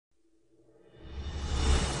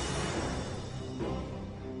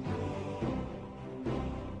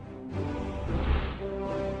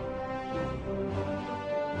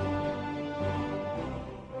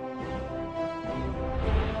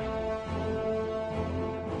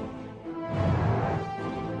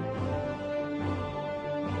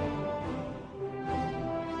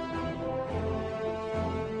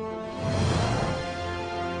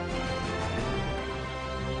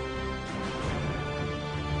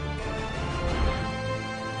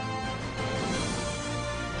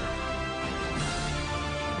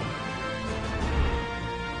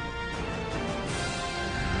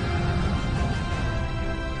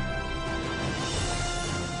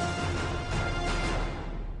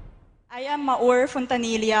am Maur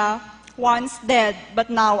Fontanilla, once dead but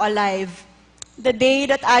now alive. The day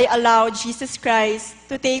that I allowed Jesus Christ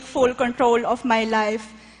to take full control of my life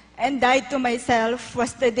and died to myself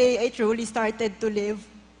was the day I truly started to live.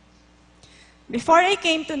 Before I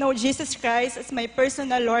came to know Jesus Christ as my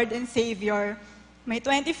personal Lord and Savior, my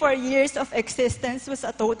 24 years of existence was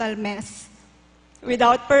a total mess,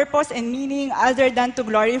 without purpose and meaning other than to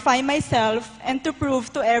glorify myself and to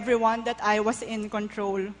prove to everyone that I was in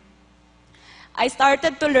control. I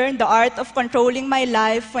started to learn the art of controlling my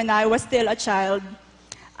life when I was still a child.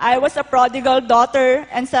 I was a prodigal daughter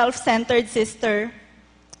and self-centered sister.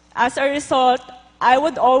 As a result, I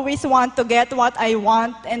would always want to get what I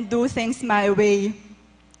want and do things my way.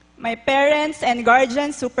 My parents' and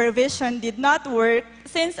guardians' supervision did not work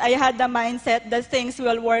since I had the mindset that things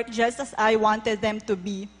will work just as I wanted them to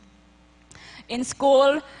be. In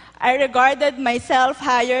school, I regarded myself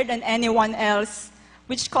higher than anyone else,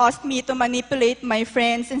 which caused me to manipulate my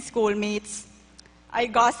friends and schoolmates. I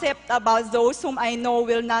gossiped about those whom I know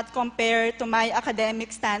will not compare to my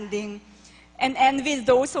academic standing, and envied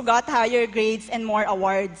those who got higher grades and more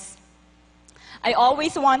awards. I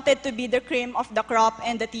always wanted to be the cream of the crop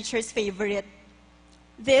and the teacher's favorite.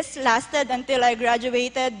 This lasted until I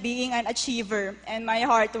graduated being an achiever, and my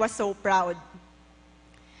heart was so proud.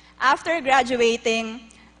 After graduating,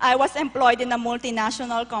 I was employed in a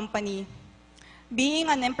multinational company. Being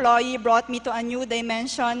an employee brought me to a new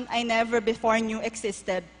dimension I never before knew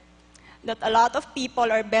existed. That a lot of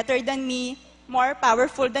people are better than me, more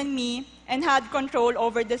powerful than me, and had control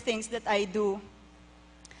over the things that I do.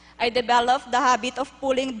 I developed the habit of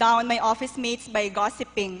pulling down my office mates by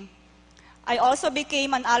gossiping. I also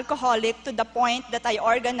became an alcoholic to the point that I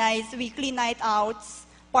organized weekly night outs,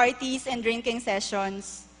 parties, and drinking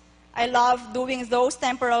sessions. I loved doing those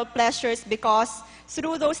temporal pleasures because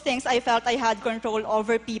through those things I felt I had control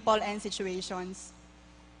over people and situations.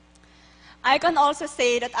 I can also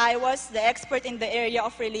say that I was the expert in the area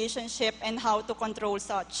of relationship and how to control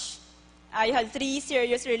such. I had 3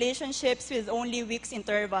 serious relationships with only weeks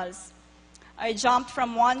intervals. I jumped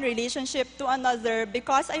from one relationship to another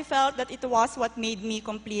because I felt that it was what made me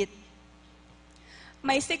complete.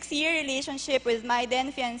 My 6-year relationship with my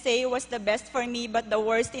then fiancé was the best for me but the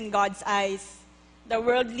worst in God's eyes. The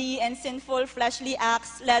worldly and sinful fleshly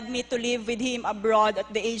acts led me to live with him abroad at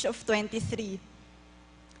the age of 23.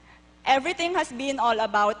 Everything has been all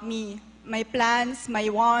about me. My plans, my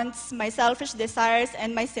wants, my selfish desires,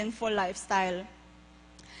 and my sinful lifestyle.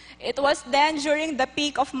 It was then during the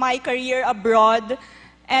peak of my career abroad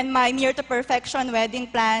and my near-to-perfection wedding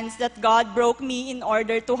plans that God broke me in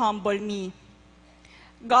order to humble me.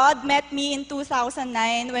 God met me in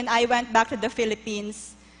 2009 when I went back to the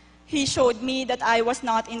Philippines. He showed me that I was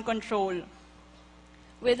not in control.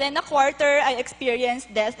 Within a quarter, I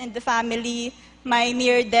experienced death in the family, my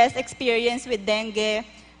near-death experience with dengue,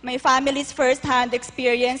 my family's first-hand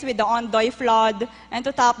experience with the Ondoy flood, and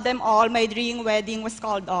to top them all, my dream wedding was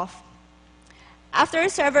called off. After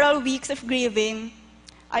several weeks of grieving,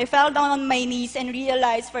 I fell down on my knees and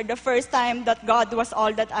realized for the first time that God was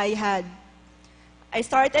all that I had. I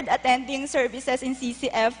started attending services in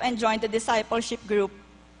CCF and joined the discipleship group.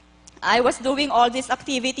 I was doing all these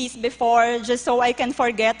activities before just so I can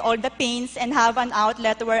forget all the pains and have an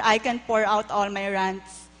outlet where I can pour out all my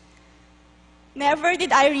rants. Never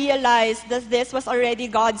did I realize that this was already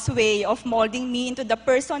God's way of molding me into the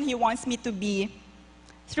person He wants me to be.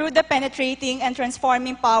 Through the penetrating and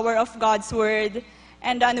transforming power of God's Word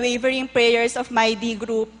and the unwavering prayers of my D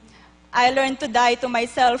group, I learned to die to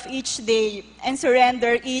myself each day and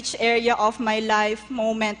surrender each area of my life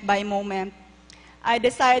moment by moment. I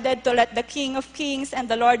decided to let the King of Kings and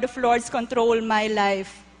the Lord of Lords control my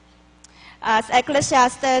life. As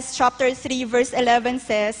Ecclesiastes chapter 3 verse 11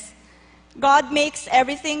 says, God makes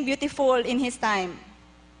everything beautiful in His time.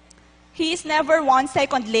 He is never 1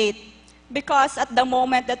 second late, because at the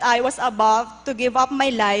moment that I was about to give up my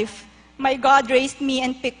life, my God raised me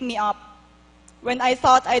and picked me up. When I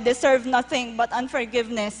thought I deserved nothing but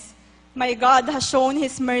unforgiveness, my God has shown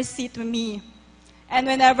His mercy to me. And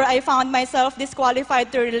whenever I found myself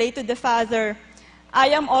disqualified to relate to the Father, I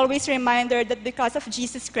am always reminded that because of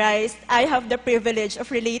Jesus Christ, I have the privilege of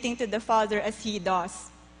relating to the Father as He does.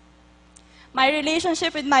 My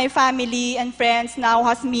relationship with my family and friends now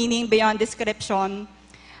has meaning beyond description.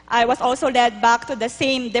 I was also led back to the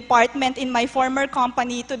same department in my former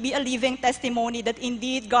company to be a living testimony that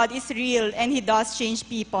indeed God is real and He does change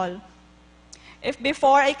people. If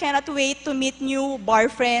before I cannot wait to meet new bar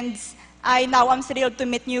friends, I now am thrilled to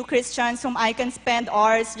meet new Christians whom I can spend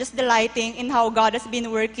hours just delighting in how God has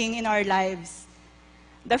been working in our lives.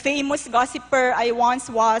 The famous gossiper I once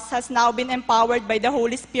was has now been empowered by the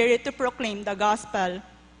Holy Spirit to proclaim the gospel.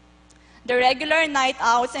 The regular night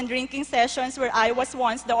outs and drinking sessions where I was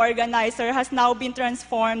once the organizer has now been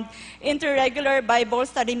transformed into regular Bible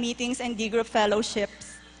study meetings and D-group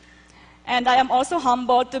fellowships. And I am also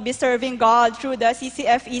humbled to be serving God through the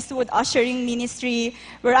CCF Eastwood Ushering Ministry,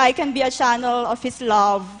 where I can be a channel of His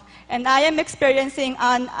love. And I am experiencing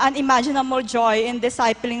an unimaginable joy in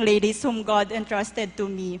discipling ladies whom God entrusted to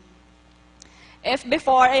me. If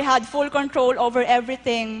before I had full control over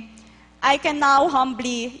everything, I can now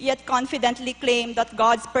humbly yet confidently claim that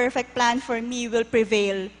God's perfect plan for me will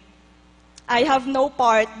prevail. I have no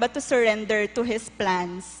part but to surrender to His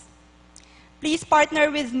plans. Please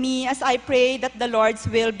partner with me as I pray that the Lord's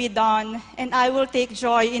will be done, and I will take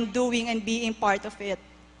joy in doing and being part of it.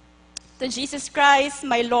 To Jesus Christ,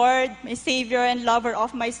 my Lord, my Savior, and lover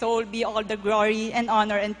of my soul, be all the glory and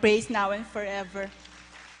honor and praise now and forever.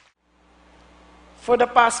 For the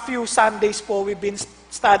past few Sundays po, we've been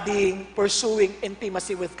studying, pursuing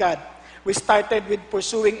intimacy with God. We started with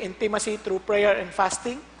pursuing intimacy through prayer and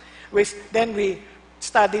fasting. Then we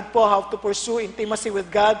studied po how to pursue intimacy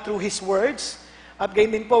with God through His words. At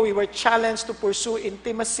gayon din po, we were challenged to pursue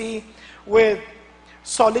intimacy with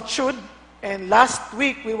solitude. And last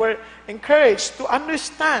week, we were encouraged to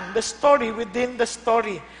understand the story within the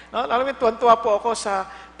story. No? Alam mo, tuwan-tuwa po ako sa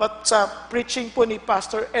preaching po ni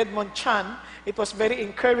Pastor Edmond Chan. It was very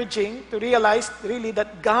encouraging to realize really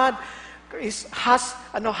that God has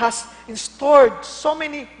stored so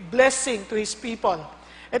many blessings to His people.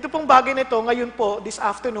 Ito pong bagay nito, ngayon po, this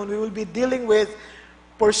afternoon, we will be dealing with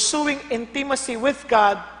pursuing intimacy with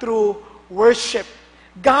God through worship.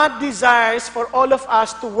 God desires for all of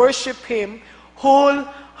us to worship Him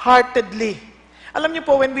wholeheartedly. Alam niyo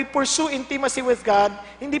po, when we pursue intimacy with God,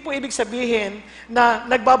 hindi po ibig sabihin na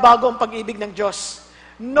nagbabago ang pag-ibig ng Diyos.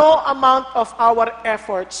 No amount of our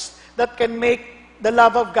efforts that can make the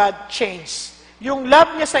love of God change. Yung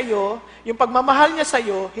love niya sa iyo, yung pagmamahal niya sa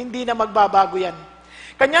iyo, hindi na magbabago yan.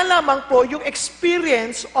 Kanya lamang po, yung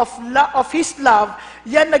experience of His love,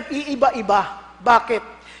 yan nag-iiba-iba. Bakit?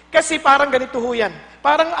 Kasi parang ganito ho yan.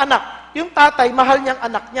 Parang anak. Yung tatay, mahal niyang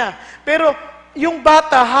anak niya. Pero yung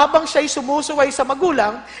bata, habang siya'y sumusuway sa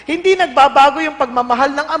magulang, hindi nagbabago yung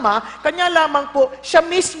pagmamahal ng ama, kanya lamang po, siya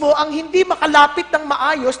mismo ang hindi makalapit ng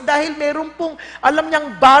maayos dahil meron pong, alam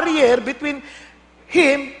niyang barrier between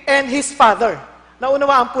him and his father.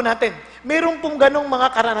 Naunawaan po natin. Meron pong ganong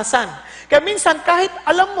mga karanasan. Kaya minsan, kahit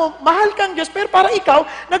alam mo, mahal kang Diyos, pero para ikaw,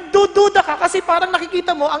 nagdududa ka kasi parang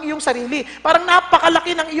nakikita mo ang iyong sarili. Parang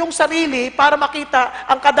napakalaki ng iyong sarili para makita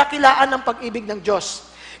ang kadakilaan ng pag-ibig ng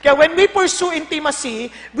Diyos. Kaya when we pursue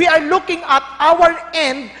intimacy, we are looking at our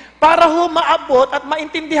end para ho maabot at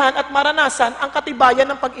maintindihan at maranasan ang katibayan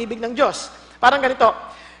ng pag-ibig ng Diyos. Parang ganito.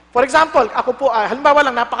 For example, ako po ay, halimbawa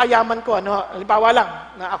lang, napakayaman ko, halimbawa lang,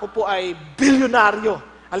 na ako po ay bilyonaryo.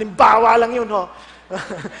 Halimbawa lang yun,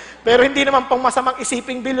 Pero hindi naman pang masamang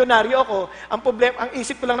isiping bilyonaryo ako. Ang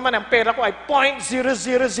isip ko lang naman, ang pera ko ay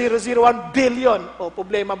 0.00001 billion. O,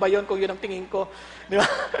 problema ba yun kung yun ang tingin ko? Di ba?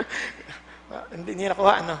 Hindi niya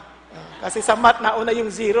nakuha, Kasi sa math, nauna yung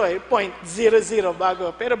 0, 0.00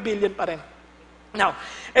 bago. Pero billion pa rin. Now,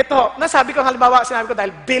 ito, nasabi ko, halimbawa, sinabi ko,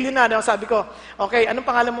 dahil billion na, sabi ko, okay, anong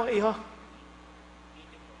pangalan mo, iho?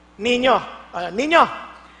 Ninyo. Ninyo.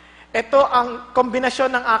 Ito ang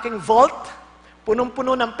kombinasyon ng aking vault.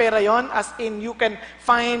 Punong-puno ng pera yon, as in you can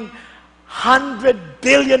find $100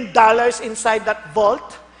 billion inside that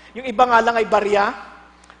vault. Yung iba nga lang ay barya.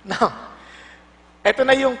 Now, ito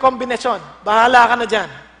na yung kombinasyon. Bahala ka na dyan.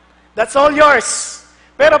 That's all yours.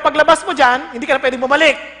 Pero paglabas mo dyan, hindi ka na pwedeng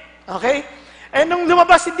bumalik. Okay? Eh nung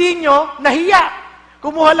lumabas si Dino, nahiya.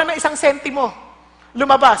 Kumuha lang ng 1 sentimo.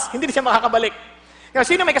 Lumabas. Hindi siya makakabalik. Kaya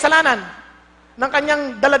sino may kasalanan? Ng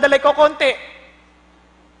kanyang daladalay ko konti.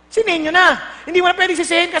 Si Ninyo na. Hindi mo na pwedeng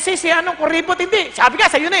sisihin kasi si anong kuripot, hindi. Sabi ka,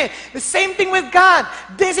 sa'yo na eh. The same thing with God.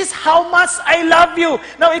 This is how much I love you.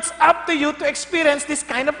 Now, it's up to you to experience this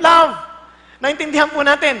kind of love. Naintindihan po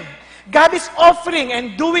natin. God is offering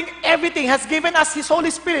and doing everything. Has given us His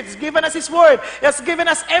Holy Spirit. Has given us His Word. He has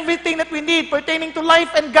given us everything that we need pertaining to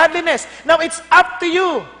life and godliness. Now, it's up to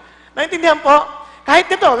you. Naintindihan po? Kahit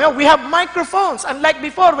ito, we have microphones. Unlike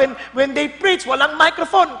before, when they preach, walang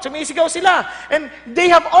microphone. Sumisigaw sila. And they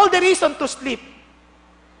have all the reason to sleep.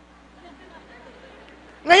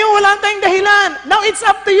 Ngayon, wala tayong dahilan. Now, it's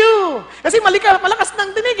up to you. Kasi malakas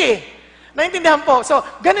ng dinig eh. Naintindihan po? So,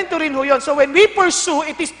 ganito rin ho yun. So, when we pursue,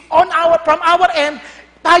 it is from our end,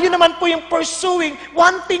 tayo naman po yung pursuing,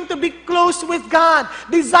 wanting to be close with God,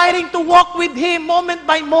 desiring to walk with Him moment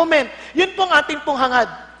by moment. Yun pong ating pong hangad.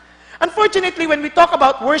 Unfortunately, when we talk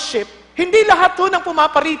about worship, hindi lahat ho ng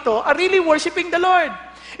pumaparito are really worshiping the Lord.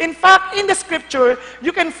 In fact, in the scripture,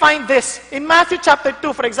 you can find this. In Matthew chapter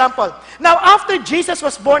 2, for example. Now, after Jesus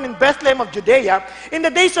was born in Bethlehem of Judea, in the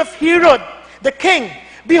days of Herod, the king,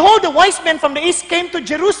 behold, the wise men from the east came to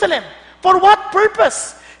Jerusalem. For what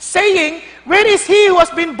purpose? Saying, where is he who has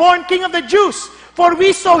been born King of the Jews? For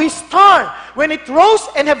we saw his star when it rose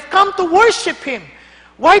and have come to worship him.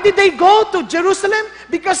 Why did they go to Jerusalem?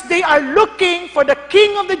 Because they are looking for the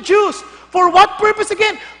King of the Jews. For what purpose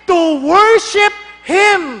again? To worship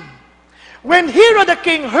him. When Herod the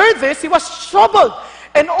king heard this, he was troubled,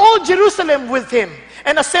 and all Jerusalem with him.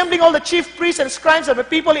 And assembling all the chief priests and scribes of the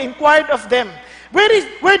people, he inquired of them, where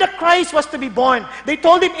the Christ was to be born. They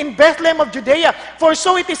told him, in Bethlehem of Judea, for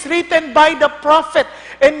so it is written by the prophet.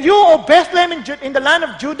 And you, O Bethlehem in the land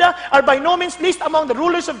of Judah, are by no means least among the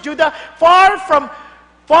rulers of Judah, for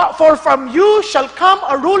from you shall come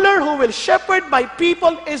a ruler who will shepherd my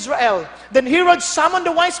people Israel. Then Herod summoned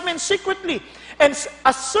the wise men secretly, and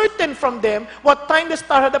ascertained from them what time the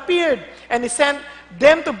star had appeared. And he sent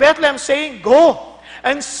them to Bethlehem, saying, go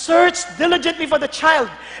and search diligently for the child.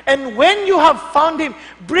 And when you have found him,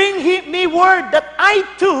 bring me word that I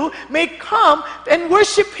too may come and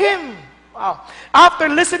worship him. Wow. After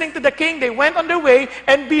listening to the king, they went on their way,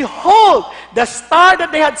 and behold, the star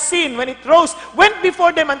that they had seen when it rose went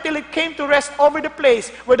before them until it came to rest over the place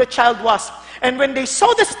where the child was. And when they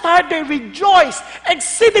saw the star, they rejoiced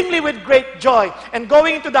exceedingly with great joy. And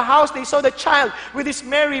going into the house, they saw the child with his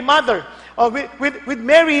Mary mother, or with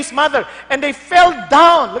Mary his mother. And they fell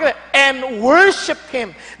down, look at that, and worshipped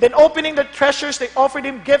him. Then opening their treasures, they offered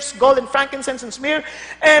him gifts, gold and frankincense and myrrh.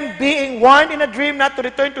 And being warned in a dream not to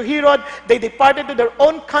return to Herod, they departed to their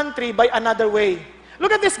own country by another way.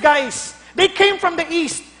 Look at this, guys. They came from the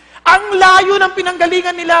east. Ang layo ng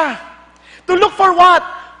pinanggalingan nila. To look for what?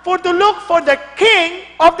 To look for the King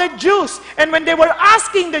of the Jews. And when they were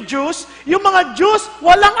asking the Jews, yung mga Jews,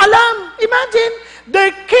 walang alam. Imagine, their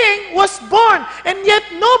king was born, and yet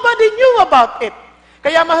nobody knew about it.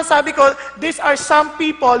 Kaya masasabi ko, these are some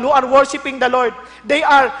people who are worshiping the Lord. They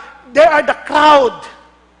are the crowd.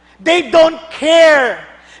 They don't care.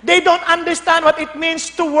 They don't understand what it means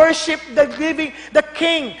to worship the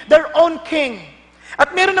king, their own king.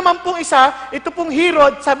 At meron naman pong isa, ito pong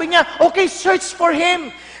Herod, sabi niya, okay, search for him,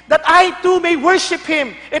 that I too may worship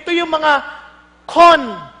him. Ito yung mga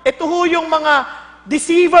ito yung mga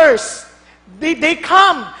deceivers. They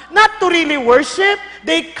come not to really worship,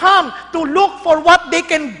 they come to look for what they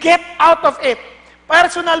can get out of it.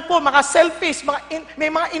 Personal po, mga selfish,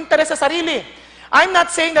 may mga interest sa sarili. I'm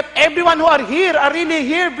not saying that everyone who are here are really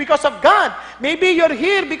here because of God. Maybe you're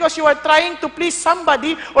here because you are trying to please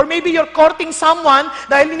somebody, or maybe you're courting someone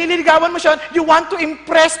dahil nililigawan mo siya, you want to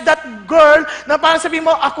impress that girl na parang sabihin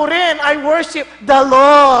mo, ako rin, I worship the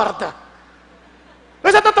Lord.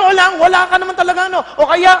 Pero sa totoo lang, wala ka naman talaga, no?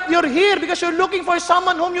 O kaya, you're here because you're looking for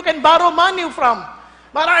someone whom you can borrow money from.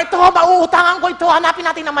 Parang ito, mauutangan ko ito, hanapin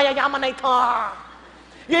natin na mayayaman na ito.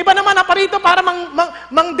 Yung iba naman na parito para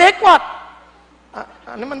mangdekwat.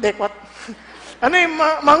 Ano man dekwat? Ano yung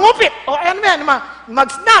mangupit? O ano yan?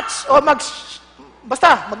 Mag-snatch? O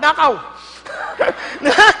basta, magnakaw.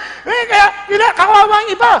 Kaya, kawawa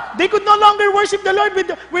ang iba. They could no longer worship the Lord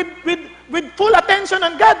with full attention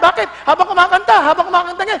on God. Bakit? Habang kumakanta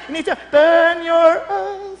nga, turn your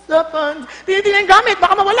eyes upon... Tinitingnan yung gamit,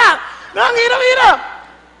 baka mawala. Ang hirap-hirap.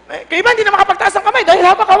 Kaya iba, hindi na makapagtaas ang kamay dahil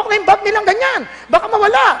habang hawak na yung bag nilang ganyan. Baka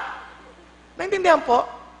mawala. Naintindihan po?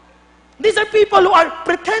 These are people who are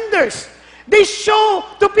pretenders. They show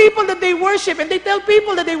to people that they worship, and they tell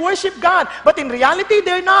people that they worship God. But in reality,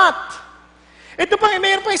 they're not. Ito pa,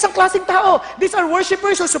 mayroon pa isang klaseng tao. These are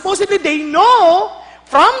worshipers who supposedly they know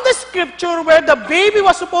from the scripture where the baby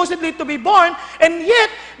was supposedly to be born, and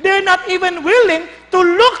yet they're not even willing to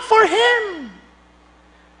look for Him.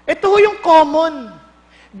 Ito yung common.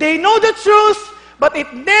 They know the truth, but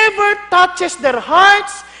it never touches their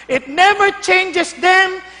hearts. It never changes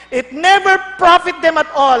them. It never profit them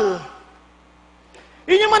at all.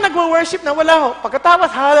 Yun yung mga nagwo-worship na wala ho.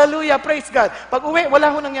 Pagkatapos, hallelujah, praise God. Pag uwi,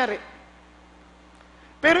 wala ho nangyari.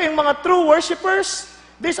 Pero yung mga true worshipers,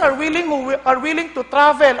 these are willing to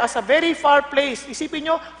travel as a very far place.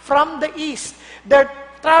 Isipin nyo, from the east. They're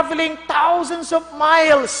traveling thousands of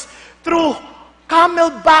miles through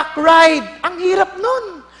camelback ride. Ang hirap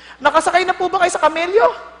nun. Nakasakay na po ba kayo sa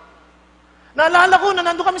kamelyo? Naalala ko na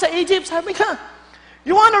nandun kami sa Egypt. Sabi ka,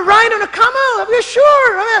 you want to ride on a camel? I'm sure.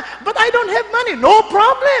 But I don't have money. No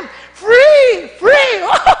problem. Free.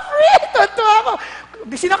 Oh, free. Totoo ako.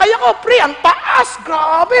 Sinakay ako, free. Ang taas.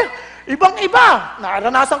 Grabe. Ibang-iba.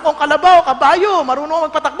 Naranasan kong kalabaw, kabayo, marunong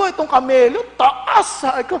magpatakbo. Itong kamelo, taas.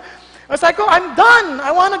 Sabi ko, I'm done. I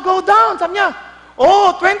wanna go down. Sabi niya,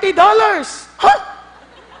 oh, $20. Huh?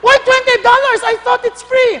 Why $20? I thought it's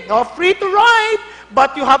free. No, free to ride,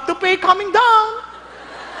 but you have to pay coming down.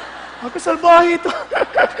 Salbahe ito.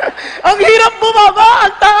 Ang hirap bumaba,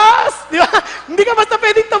 ang taas. Di ba? Hindi ka basta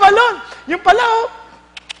pwedeng tumalon. Yung pala,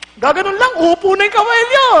 gaganon lang, upo na yung kamay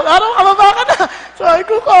niyo. Araw, kababa ka na. Sabi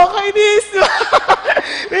ko, kakainis.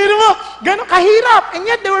 Pero mo, ganon kahirap. And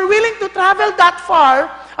yet, they were willing to travel that far.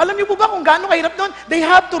 Alam niyo po ba kung gaano kahirap doon? They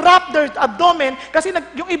have to wrap their abdomen kasi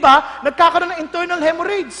yung iba, nagkakaroon ng internal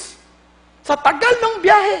hemorrhoids. Sa tagal ng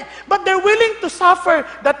biyahe. But they're willing to suffer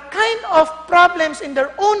that kind of problems in their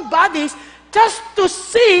own bodies just to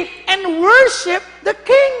see and worship the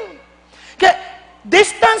King. Kaya,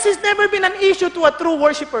 distance has never been an issue to a true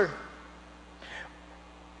worshiper.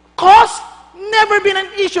 Cost, never been an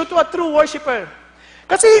issue to a true worshiper.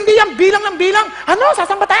 Kasi hindi yan bilang ng bilang. Ano,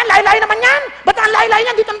 sasamba tayo? Layo-layo naman yan. Ba't ang layo-layo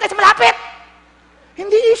yan? Dito na tayo sa malapit.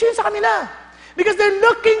 Hindi issue yun sa kanila. Because they're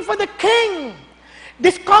looking for the King.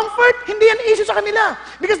 Discomfort, hindi yan issue sa kanila.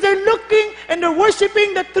 Because they're looking and they're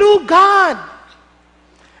worshiping the true God.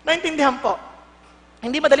 Naintindihan po.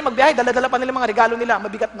 Hindi madali magbiyahe, dala-dala pa nila mga regalo nila,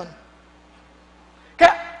 mabigat nun.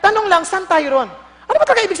 Kaya, tanong lang, saan tayo ron? Ano ba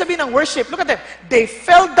talaga ibig sabihin ng worship? Look at them. They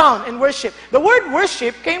fell down in worship. The word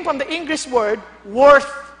worship came from the English word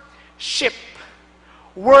worthship.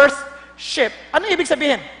 Worthship. Ano ibig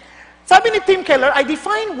sabihin? Sabi ni Tim Keller, I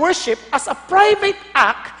define worship as a private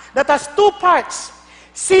act that has two parts.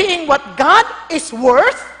 Seeing what God is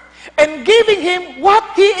worth and giving Him what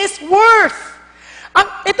He is worth.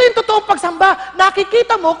 Ito yung totoong pagsamba.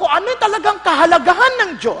 Nakikita mo kung ano yung talagang kahalagahan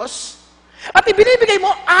ng Diyos at ibinibigay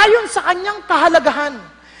mo ayon sa Kanyang kahalagahan.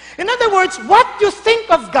 In other words, what you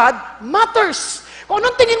think of God matters. Kung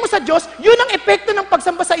anong tingin mo sa Diyos, yun ang epekto ng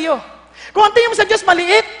pagsamba sa iyo. Kung ang tingin mo sa Diyos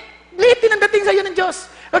maliit, liit din ang dating sa iyo ng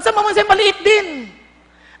Diyos. Pagsamba mo sa'yo, maliit din.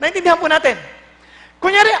 Naintindihan po natin.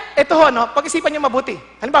 Kunyari, ito ho, no, pag-isipan niyo mabuti.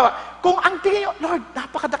 Halimbawa, kung ang tingin niyo, Lord,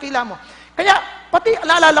 napakadakila mo. Kaya, pati,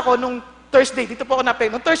 naalala ko, nung Thursday, dito po ako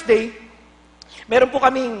nung Thursday, meron po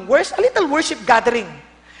kaming a little worship gathering.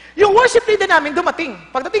 Yung worship leader namin dumating.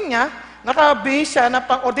 Pagdating niya, nakabihis siya na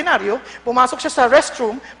pang-ordinaryo, pumasok siya sa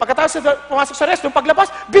restroom, pagkatapos pumasok sa restroom, paglabas,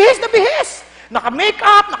 bihis na bihis!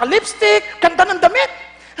 Naka-makeup, naka-lipstick, ganda ng damit.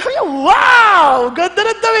 Sabi niya, wow! Ganda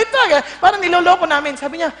ng damit. Parang niloloko namin.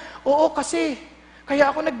 Sabi niya, oo, kasi kaya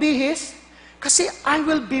ako nagbihis kasi I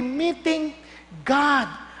will be meeting God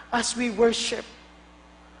as we worship.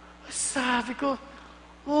 Sabi ko,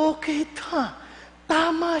 okay ta.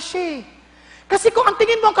 Tama siya. Kasi kung ang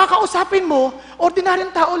tingin mo, ang kakausapin mo,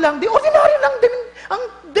 ordinaryong tao lang, di ordinaryo lang din ang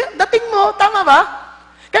dating mo. Tama ba?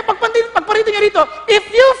 Kaya pagparito niya rito, if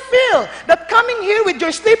you feel that coming here with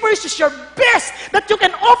your slippers is your best that you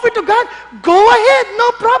can offer to God, go ahead.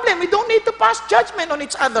 No problem. We don't need to pass judgment on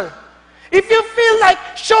each other. If you feel like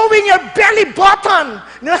showing your belly button,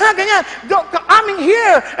 ganyan, coming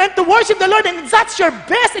here and to worship the Lord and that's your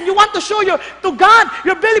best and you want to show to God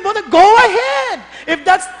your belly button, go ahead. If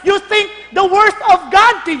that's, you think, the worth of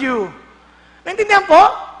God to you. Naintindihan po?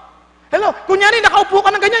 Hello, kunyari nakaupo ka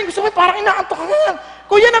ng ganyan, gusto mo parang inaantok ka ganyan.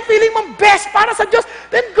 Kung yan ang feeling mong best para sa Diyos,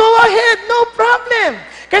 then go ahead, no problem.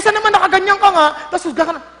 Kaysa naman nakaganyan ka nga, tapos husga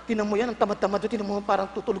ka na, tinan mo yan, ang tamad-tamad, tinan mo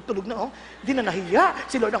parang tutulog-tulog na, oh. Hindi na nahiya,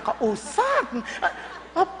 si Lord ang kausap.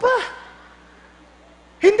 Apa,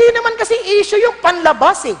 hindi naman kasi issue yung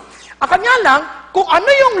panlabas eh. Akanya lang, kung ano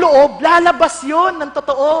yung loob, lalabas yun ng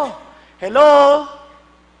totoo. Hello?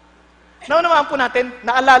 Naunawaan po natin,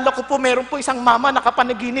 naalala ko po, meron po isang mama,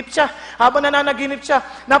 nakapanaginip siya. Habang nananaginip siya,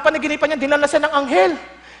 napanaginipan niya, dinala siya ng anghel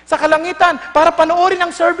sa kalangitan para panoorin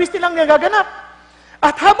ang service nilang nagaganap.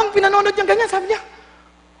 At habang pinanonood niya ganyan, sabi niya,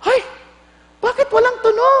 ay, bakit walang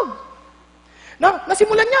tunog?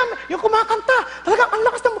 Nasimulan niya, yung kumakanta, talagang ang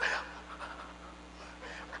lakas ng...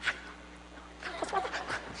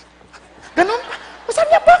 Ganon. Sabi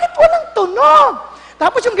niya, bakit walang tunog?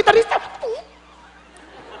 Tapos yung gitarista,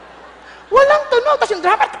 walang tunog. Tapos yung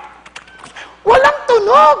drummer, walang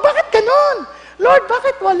tunog. Bakit ganon? Lord,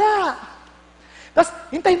 bakit wala? Tapos,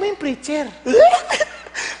 hintay mo yung preacher.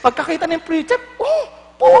 Pagkakita ng preacher,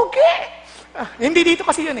 pogi! Hindi dito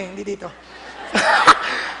kasi yun eh, hindi dito.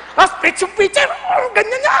 Tapos, preacher,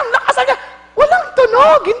 ganyan niya, ang lakas niya. Walang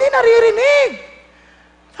tunog, hindi naririnig.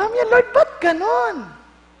 Sabi niya, Lord, ba't ganon?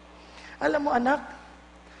 Alam mo, anak,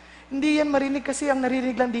 hindi yan marinig kasi ang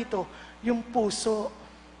naririnig lang dito, yung puso.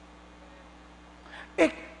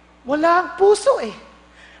 Wala ang puso eh.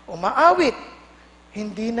 Umaawit.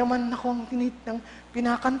 Hindi naman ako ang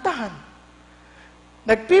pinakantahan.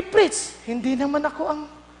 Nagpipreach, hindi naman ako ang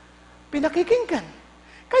pinakikinggan.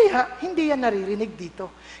 Kaya, hindi yan naririnig dito.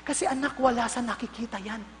 Kasi anak, wala sa nakikita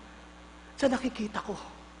yan. Sa nakikita ko,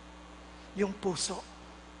 yung puso.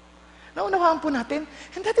 Naunawaan po natin,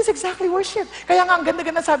 and that is exactly worship. Kaya nga, ang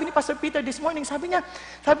ganda-ganda sabi ni Pastor Peter this morning, sabi niya,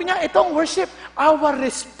 itong worship, our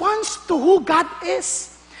response to who God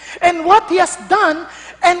is, and what He has done,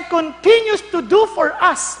 and continues to do for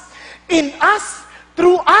us, in us,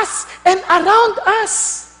 through us, and around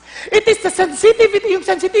us. It is the sensitivity, yung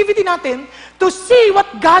sensitivity natin to see what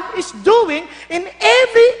God is doing in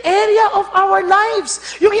every area of our lives.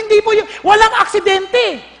 Yung hindi po yung, walang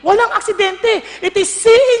aksidente. Walang aksidente. It is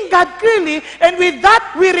seeing God clearly, and with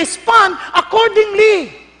that, we respond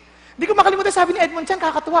accordingly. Hindi ko makalimutan, sabi ni Edmond Chan,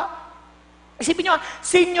 kakatuwa. Isipin nyo,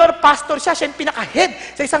 senior pastor siya yung pinaka-head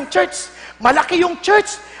sa isang church. Malaki yung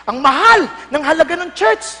church. Ang mahal ng halaga ng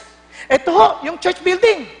church. Ito ho, yung church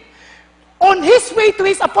building. On his way to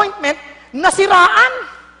his appointment, nasiraan.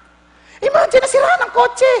 Imagine, nasiraan ang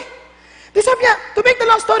kotse. Di sabi niya, to make the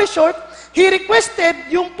long story short, he requested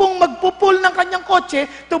yung pong magpupul ng kanyang kotse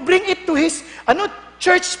to bring it to his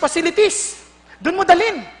church facilities. Doon mo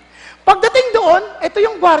dalhin. Pagdating doon, ito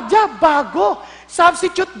yung gwardiya, bago.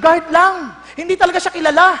 Substitute guard lang. Hindi talaga siya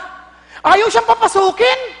kilala. Ayaw siyang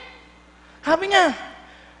papasukin. Sabi niya,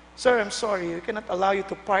 Sir, I'm sorry, we cannot allow you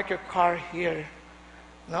to park your car here.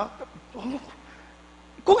 No?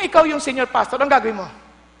 Kung ikaw yung senior pastor, ang gagawin mo?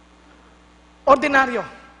 Ordinaryo.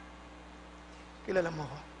 Kilala mo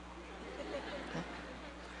ko?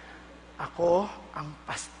 Ako ang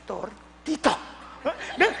pastor dito.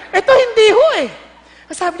 Ito hindi ho eh.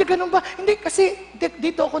 Sabi niya, ganun ba? Hindi, kasi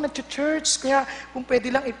dito ako nag-church, kaya kung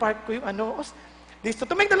pwede lang i-park ko yung dito,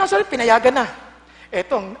 to make the long story, pinayagan na.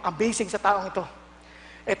 Ito, ang amazing sa taong ito.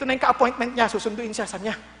 Ito na yung ka-appointment niya, susunduin siya.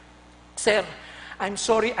 Sabi niya, Sir, I'm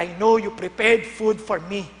sorry, I know you prepared food for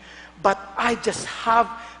me, but I just have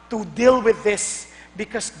to deal with this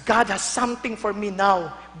because God has something for me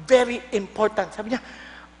now. Very important. Sabi niya,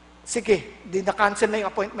 sige, di na-cancel na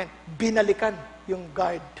yung appointment. Binalikan yung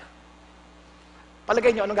guard.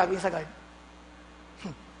 Palagay niyo, anong gagawin sa guard?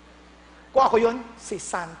 Kung ako yun, si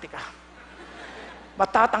Santi ka.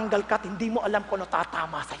 Matatanggal ka at hindi mo alam kung ano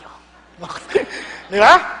tatama sa'yo. Di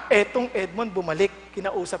ba? Etong Edmond bumalik,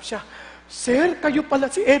 kinausap siya. Sir, kayo pala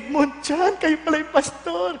si Edmond dyan. Kayo pala yung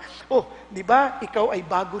pastor. Oh, di ba, ikaw ay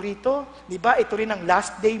bago rito? Di ba, ito rin ang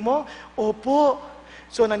last day mo? Opo.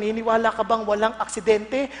 So, naniniwala ka bang walang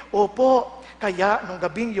aksidente? Opo. Kaya, nung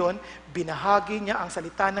gabing yon, binahagi niya ang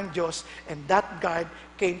salita ng Diyos, and that guard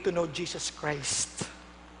came to know Jesus Christ.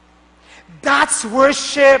 That's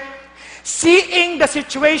worship. Seeing the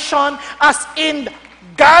situation as in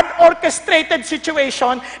God-orchestrated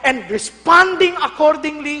situation and responding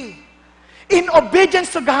accordingly. In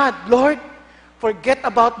obedience to God, Lord, forget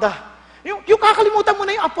about yung kakalimutan mo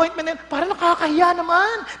na yung appointment na yun, para nakakahiya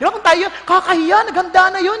naman. Di ba kung tayo, kakahiya,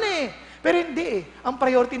 naghanda na yun eh. Pero hindi eh. Ang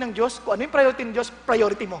priority ng Diyos, kung ano yung priority ng Diyos,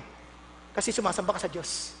 priority mo. Kasi sumasamba ka sa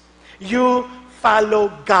Diyos. You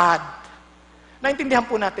follow God. Naintindihan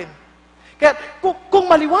po natin. Kaya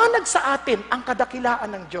kung maliwanag sa atin ang kadakilaan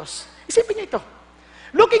ng Diyos, isipin niyo ito.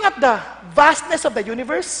 Looking at the vastness of the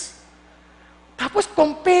universe, tapos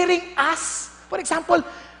comparing us, for example,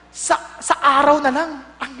 sa araw na lang,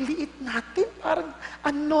 ang liit natin, parang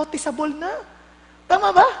unnoticeable na.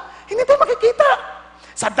 Tama ba? Hindi tayo makikita.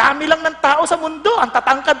 Sa dami lang ng tao sa mundo, ang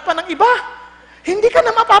tatangkad pa ng iba. Hindi ka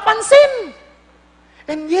na mapapansin.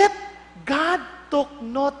 And yet, God took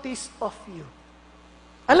notice of you.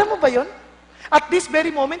 Alam mo ba yon? At this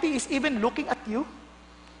very moment, He is even looking at you.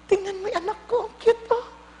 Tingnan mo yung anak ko, ang cute oh.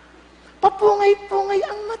 Papungay-pungay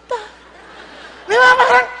ang mata. Di ba?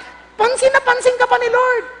 Parang, pansin na pansin ka pa ni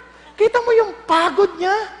Lord. Kita mo yung pagod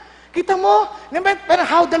niya. Kita mo,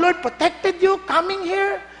 how the Lord protected you coming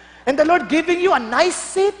here. And the Lord giving you a nice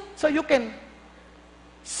seat so you can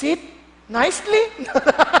sit nicely.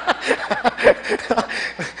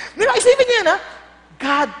 Di ba? Isipin niyo na,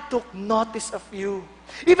 God took notice of you.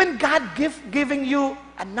 Even God giving you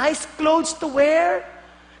a nice clothes to wear.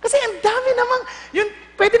 Kasi ang dami namang, yun,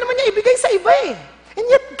 pwede naman niya ibigay sa iba eh. And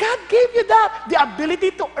yet, God gave you that. The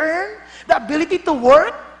ability to earn, the ability to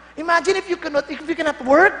work. Imagine if you cannot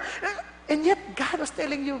work. And yet, God was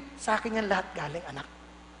telling you, sa akin yan lahat galing, anak.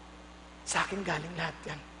 Sa akin galing lahat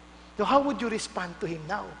yan. So, how would you respond to Him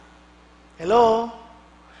now? Hello?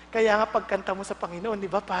 Kaya nga, pagkanta mo sa Panginoon, di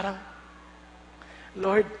ba, parang,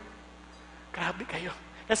 Lord, grabe kayo.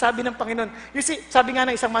 Kaya sabi ng Panginoon, you see, sabi nga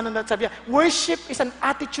ng isang manunod, sabi niya, worship is an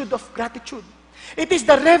attitude of gratitude. It is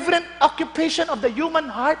the reverent occupation of the human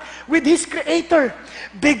heart with His Creator.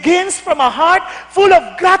 Begins from a heart full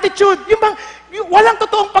of gratitude. Yung bang, walang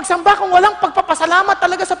totoong pagsamba kung walang pagpapasalamat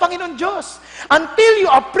talaga sa Panginoon Diyos. Until you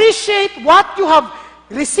appreciate what you have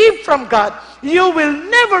received from God, you will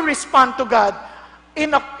never respond to God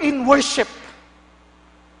in worship.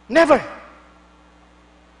 Never.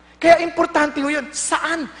 Kaya importante yun.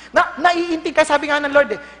 Saan? Naiinting ka, sabi nga ng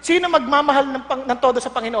Lord sino magmamahal ng todo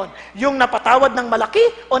sa Panginoon? Yung napatawad ng malaki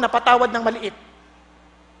o napatawad ng maliit?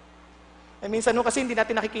 Minsan kasi hindi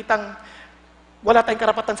natin nakikitang wala tayong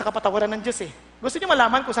karapatan sa kapatawaran ng Diyos Gusto niyo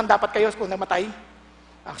malaman kung saan dapat kayo kung namatay?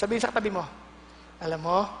 Sabihin sa katabi mo, alam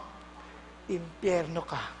mo, impyerno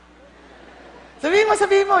ka. Sabihin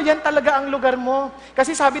mo, yan talaga ang lugar mo.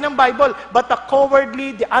 Kasi sabi ng Bible, but the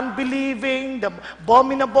cowardly, the unbelieving, the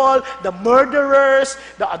abominable, the murderers,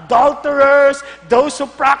 the adulterers, those who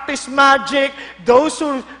practice magic, those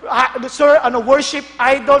who worship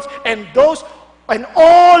idols, and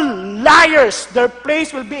all liars, their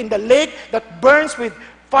place will be in the lake that burns with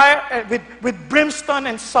fire, with brimstone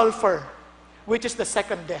and sulfur, which is the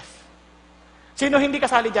second death. Sino hindi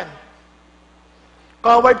kasali dyan?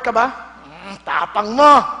 Coward ka ba? Tapang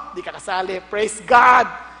mo. Hindi ka kasali. Praise God.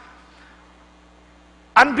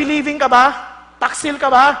 Unbelieving ka ba? Taksil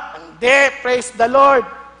ka ba? Hindi. Praise the Lord.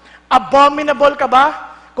 Abominable ka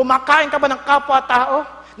ba? Kumakain ka ba ng kapwa-tao?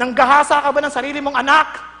 Nanggahasa ka ba ng sarili mong anak?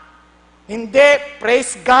 Hindi.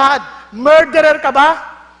 Praise God. Murderer ka ba?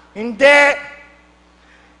 Hindi.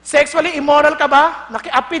 Sexually immoral ka ba?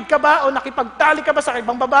 Nakiapid ka ba? O nakipagtali ka ba sa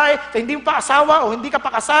ibang babae? Sa hindi mo pa asawa? O hindi ka pa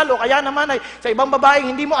kasal? O kaya naman ay sa ibang babae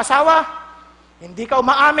hindi mo asawa? Hindi ka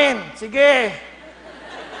umaamin. Sige.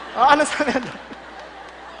 Ano sabi doon?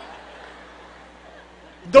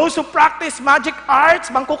 Those who practice magic arts,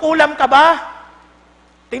 mangkukulam ka ba?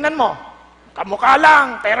 Tingnan mo. Kamukha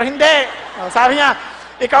lang, pero hindi. Sabi niya,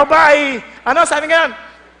 ikaw ba ay, sabi nga,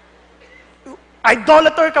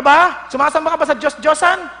 idolater ka ba? Sumasamba ka ba sa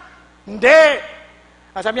Diyos-Diyosan? Hindi.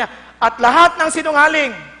 Sabi niya, at lahat ng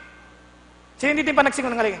sinungaling. Sino hindi din pa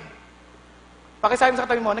nagsinungaling? Pakisabi sa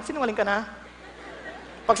katabi mo, nagsinungaling ka na?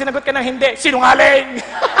 Pag sinagot ka ng hindi, sinungaling!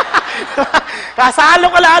 Kasalo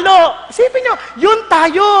ka lalo! Isipin nyo, yun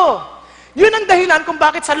tayo. Yun ang dahilan kung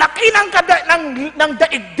bakit sa laki ng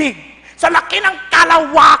daigdig, sa laki ng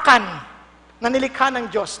kalawakan na nilikha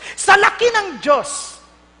ng Diyos, sa laki ng Diyos,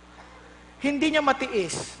 hindi niya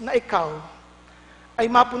matiis na ikaw ay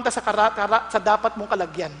mapunta sa dapat mong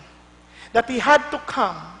kalagyan. That He had to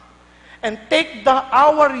come and take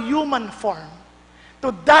our human form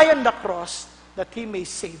to die on the cross that He may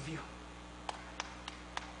save you.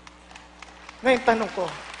 Ngayon, tanong ko,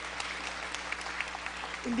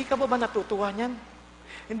 hindi ka ba natutuwa niyan?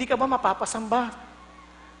 Hindi ka ba mapapasamba?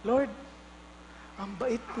 Lord, ang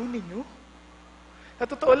bait po ninyo. Sa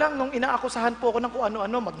totoo lang, nung inaakusahan po ako ng kung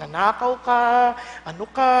ano-ano, magnanakaw ka,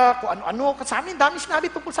 kung ano-ano, sa amin, dami sinabi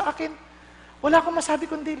tungkol sa akin. Wala akong masabi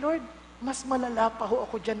kundi, Lord, mas malala pa ho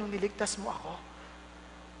ako dyan nung niligtas mo ako.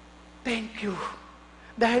 Thank you.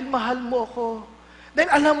 Dahil mahal mo ako.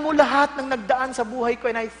 Dahil alam mo lahat ng nagdaan sa buhay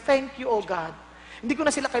ko and I thank you, O God. Hindi ko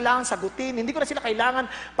na sila kailangan sagutin. Hindi ko na sila kailangan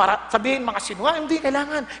para sabihin mga sinungaling. Hindi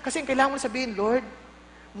kailangan. Kasi ang kailangan mo sabihin, Lord,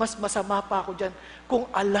 mas masama pa ako dyan kung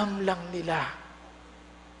alam lang nila.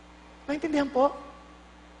 Naintindihan po?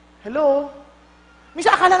 Hello?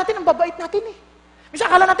 Minsan akala natin ang babait natin Minsan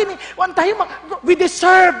akala natin we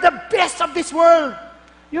deserve the best of this world.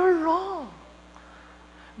 You're wrong.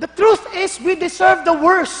 The truth is, we deserve the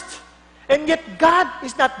worst. And yet, God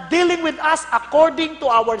is not dealing with us according to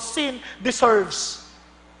our sin deserves.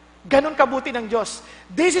 Ganon kabuti ng Diyos.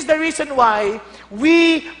 This is the reason why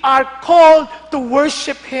we are called to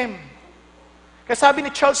worship Him. Kasi sabi ni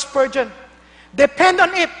Charles Spurgeon, depend on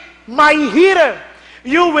it, my hearer,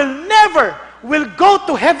 you will go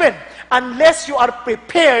to heaven unless you are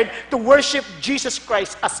prepared to worship Jesus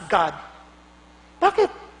Christ as God.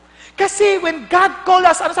 Bakit? Kasi when God called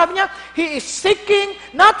us, ano sabi niya? He is seeking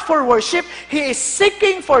not for worship, He is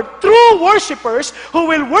seeking for true worshipers who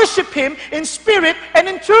will worship Him in spirit and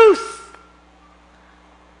in truth.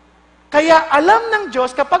 Kaya alam ng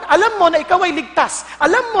Diyos, kapag alam mo na ikaw ay ligtas,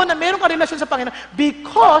 alam mo na meron ka relasyon sa Panginoon,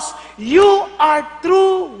 because you are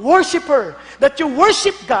true worshiper. That you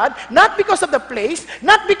worship God, not because of the place,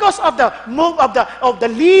 not because of the move of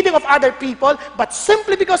the leading of other people, but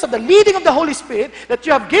simply because of the leading of the Holy Spirit, that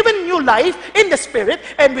you have given new life in the Spirit,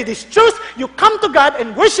 and with His truth, you come to God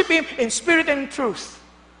and worship Him in spirit and in truth.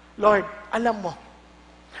 Lord, alam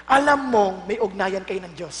mo may ugnayan kayo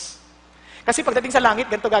ng Diyos. Kasi pagdating sa langit,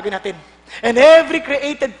 ganito gagawin natin. And every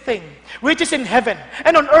created thing, which is in heaven,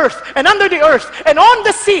 and on earth, and under the earth, and on the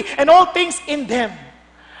sea, and all things in them,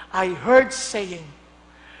 I heard saying,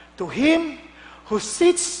 to Him who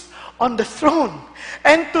sits on the throne,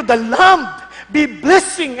 and to the Lamb, be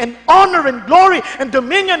blessing and honor and glory and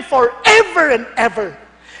dominion forever and ever.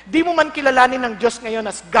 Di mo man kilalanin ng Diyos ngayon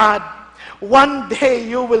as God, one day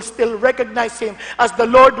you will still recognize Him as the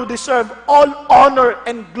Lord who deserves all honor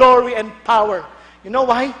and glory and power. You know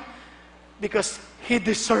why? Because He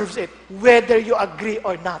deserves it, whether you agree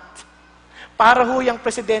or not. Para ho yung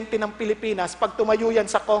presidente ng Pilipinas, pag tumayo yan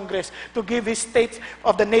sa Congress to give his State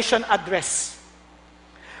of the Nation address,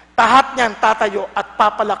 lahat niyan tatayo at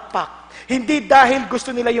papalakpak. Hindi dahil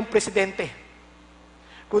gusto nila yung presidente,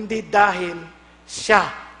 kundi dahil siya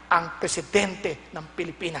ang presidente ng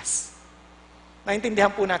Pilipinas.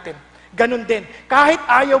 Naintindihan po natin. Ganun din, kahit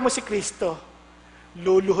ayaw mo si Kristo,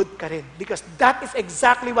 luluhod ka rin. Because that is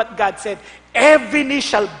exactly what God said. Every knee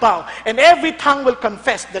shall bow, and every tongue will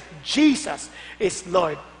confess that Jesus is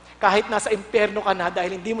Lord. Kahit nasa impyerno ka na,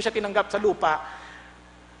 dahil hindi mo siya tinanggap sa lupa,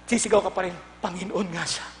 sisigaw ka pa rin, Panginoon nga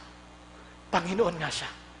siya. Panginoon nga siya.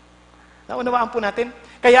 Naunawaan po natin?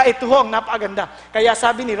 Kaya ito ho ang napakaganda. Kaya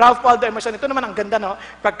sabi ni Ralph Waldo Emerson, ito naman ang ganda, no?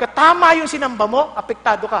 Pagkatama yung sinamba mo,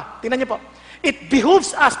 apektado ka. Tingnan niyo po. It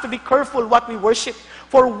behooves us to be careful what we worship.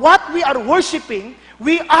 For what we are worshiping,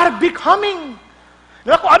 we are becoming.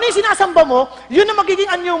 Kung ano yung sinasamba mo, yun ang magiging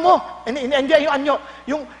anyo mo. Hindi yung anyo.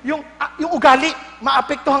 Yung ugali,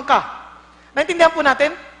 maapektuhan ka. Naintindihan po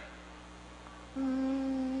natin?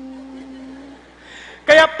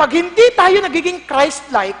 Kaya pag hindi tayo nagiging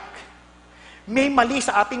Christ-like, may mali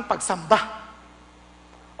sa ating pagsamba.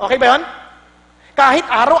 Okay ba yun? Kahit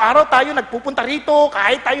araw-araw tayo nagpupunta rito,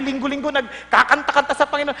 kahit tayo linggo-linggo nagkakanta-kanta sa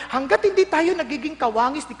Panginoon, hanggat hindi tayo nagiging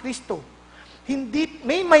kawangis ni Kristo, hindi,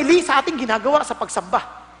 may mali sa ating ginagawa sa pagsamba.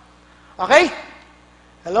 Okay?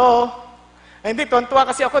 Hello? Hindi, tuwan-tuwa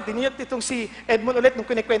kasi ako, diniyot itong si Edmund ulit nung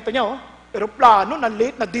kinikwento niya, aeroplano,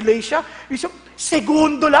 na-late, na-delay siya, isang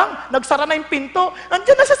segundo lang, nagsara na yung pinto,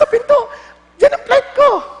 nandiyan na siya sa pinto, diyan ang flight ko.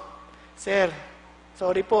 Sir,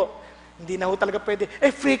 sorry po, hindi na ho talaga pwede.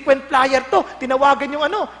 Frequent flyer to. Tinawagan yung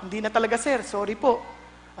ano. Hindi na talaga, sir. Sorry po.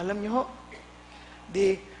 Alam niyo ho.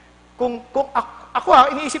 Kung ako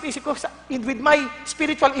iniisip-isip ko, with my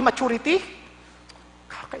spiritual immaturity,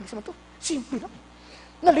 kakainis naman to. Simple lang.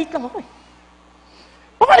 Na-late lang ako eh.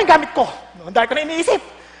 Paano yung gamit ko? Dahil ko na iniisip.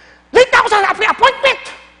 Late na ako sa appointment!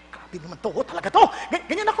 Grabe naman to. Talaga to.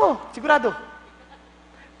 Ganyan ako. Sigurado.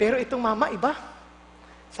 Pero itong mama, iba.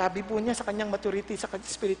 Sabi po niya sa kanyang maturity, sa kanyang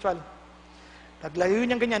spiritual, naglayo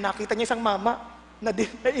niyang ganyan, nakita niya isang mama na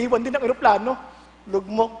naiwan din ng aeroplano,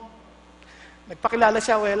 lugmok. Nagpakilala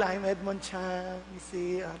siya, well, I'm Edmond Chan. You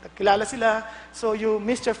see, nagkilala sila. So, you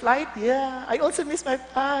missed your flight? Yeah, I also missed my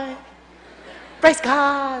flight. Praise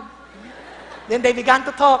God! Then they began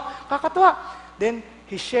to talk. Kakatuwa. Then,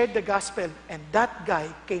 he shared the gospel, and that guy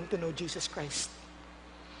came to know Jesus Christ.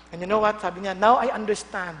 And you know what? Sabi niya, now I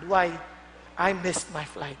understand why I missed my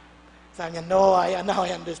flight. Sabi niya, now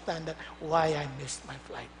I understand that why I missed my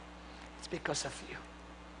flight. It's because of you.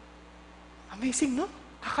 Amazing, no?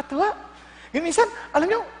 Kakatuwa. Yung minsan,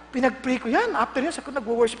 alam niyo, pinag-pray ko yan. After yun, sabi ko,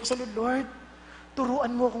 nag-worship ko sa Lord, Lord,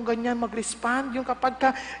 turuan mo kung ganyan mag-respond. Yung kapag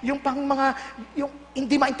ka, yung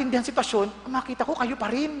hindi maintindihan sitwasyon, makita ko, kayo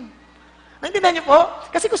pa rin. Naintindihan niyo po?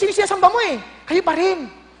 Kasi kung sinisiyasamba mo kayo pa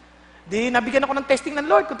rin. Di, nabigyan ako ng testing ng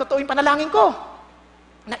Lord kung totoo yung panalangin ko.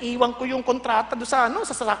 Naiwan ko yung kontrata doon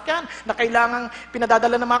sa sasakyan na kailangang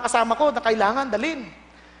pinadadala ng mga kasama ko na kailangan dalhin.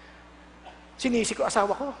 Sinisi ko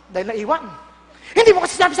asawa ko dahil naiwan. Hindi mo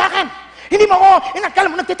kasi sinabi sa akin. Hindi mo ako, inakala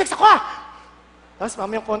mo, nagtitext ako Tapos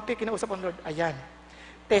mamayang konti, kinausap ang Lord, ayan,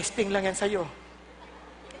 testing lang yan sa'yo.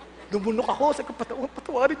 Lumunok ako, sabi ko,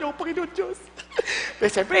 patawarin niyo ako, Panginoon Diyos. Pero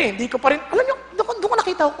siyempre, hindi ko pa rin, alam niyo, doon ko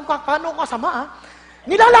nakita kung paano ako kasama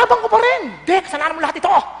Nilalaban ko pa rin. Dek, kasalanan mo lahat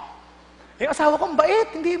ito. Yung asawa ko, bait,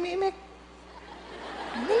 hindi umiimik.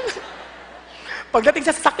 Pagdating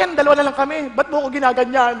sa sasakyan, dalawa na lang kami. Ba't mo ko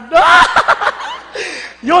ginaganyan?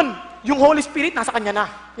 Yun, yung Holy Spirit, nasa kanya na.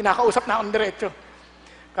 Kinakausap na akong diretso.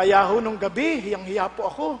 Kaya ho, nung gabi, hiyang-hiya po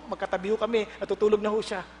ako. Magkatabi ho kami. Natutulog na ho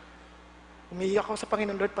siya. Umiiyak ako sa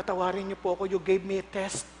Panginoon, Lord, patawarin niyo po ako. You gave me a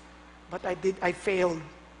test, but I failed.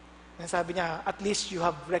 And sabi niya, at least you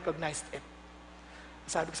have recognized it.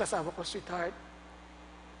 Sabi ko sa asawa ko, sweetheart,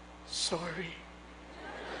 sorry.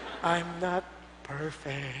 I'm not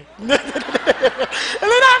perfect.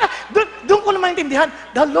 Doon ko naman intindihan.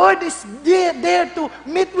 The Lord is there to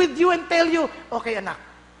meet with you and tell you, okay anak,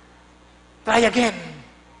 try again.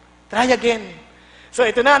 Try again. So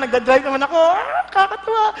ito na, nagdadrive naman ako.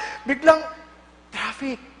 Kakatuwa. Biglang,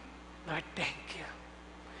 traffic. Lord, thank you.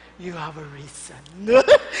 You have a reason.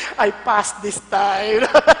 I passed this time.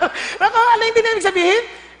 Ano yung ibig sabihin?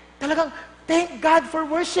 Talagang Thank God for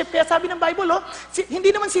worship. Kaya sabi ng Bible,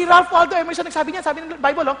 hindi naman si Ralph Waldo Emerson nagsabi niya, sabi ng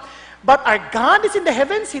Bible, but our God is in the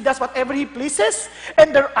heavens, He does whatever He pleases,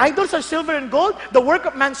 and their idols are silver and gold, the work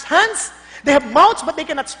of man's hands. They have mouths, but they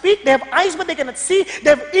cannot speak. They have eyes, but they cannot see.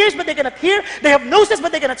 They have ears, but they cannot hear. They have noses, but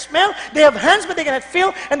they cannot smell. They have hands, but they cannot feel.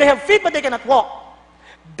 And they have feet, but they cannot walk.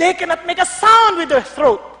 They cannot make a sound with their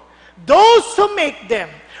throat. Those who make them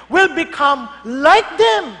will become like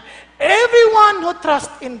them. Everyone who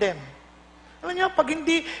trusts in them. Alam niyo,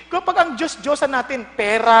 kapag ang Diyos-Diyosan natin,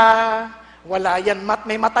 pera, wala yan,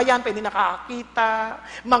 may mata yan, hindi nakakita,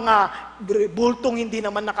 mga bultong hindi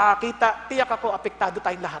naman nakakita, tiyak ako, apektado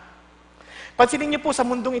tayong lahat. Pansinin niyo po sa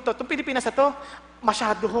mundong ito, itong Pilipinas na to,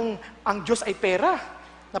 masyadong ang Diyos ay pera.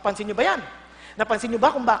 Napansin niyo ba yan? Napansin niyo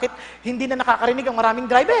ba kung bakit hindi na nakakarinig ang maraming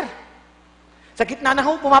driver? Sa gitna na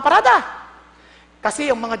ho, pumaparada.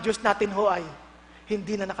 Kasi ang mga Diyos natin ho ay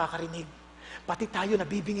hindi na nakakarinig. Pati tayo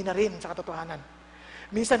nabibingi na rin sa katotohanan.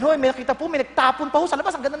 Minsan ho, may nakita po, may nagtapon pa ho sa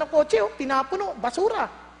labas, ang ganda ng kotse, tinapon basura.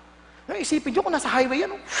 Isipin nyo kung nasa highway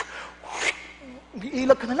yan,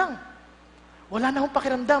 iilag ka na lang. Wala na hong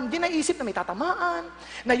pakiramdam. Di naisip na may tatamaan,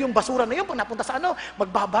 na yung basura na yun, pag napunta sa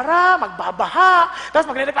magbabara, magbabaha, tapos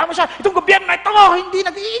magreklamo siya, itong gobyerno na ito, hindi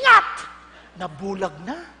nag-iingat. Nabulag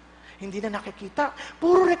na. Hindi na nakikita.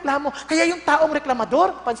 Puro reklamo. Kaya yung taong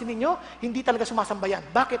reklamador, pansinin nyo, hindi talaga sumasambayan.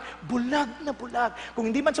 Bakit? Bulag na bulag. Kung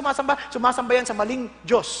hindi man sumasambayan sa maling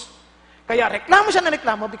Diyos. Kaya reklamo siya na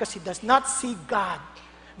reklamo because he does not see God.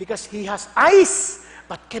 Because he has eyes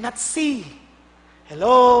but cannot see.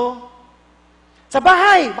 Hello? Sa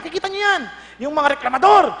bahay, makikita nyo yan. Yung mga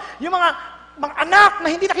reklamador, yung mga anak na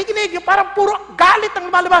hindi nakikinig, yung parang puro galit ang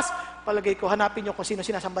lumalabas. Palagay ko, hanapin nyo kung sino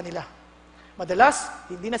sinasamba nila. Madalas,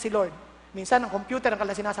 hindi na si Lord. Minsan, ang computer ang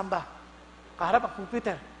kanilang sinasamba. Kaharap ang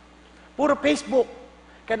computer. Puro Facebook.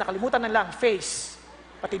 Kaya nakalimutan na lang, face,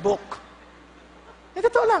 pati book. Hindi,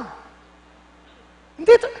 totoo lang.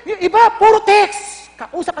 Hindi, yung iba, puro text.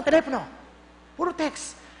 Kausap ang telepono. Puro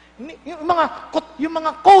text. Yung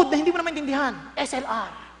mga code na hindi mo na maintindihan.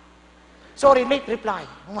 SLR. Sorry, late reply.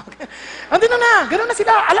 Andun na, ganoon na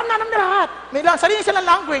sila. Alam na lahat. May sarili silang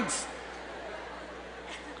language.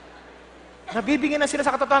 Nabibigyan na sila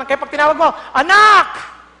sa katotohanan. Kaya pag tinawag mo, anak!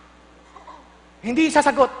 Hindi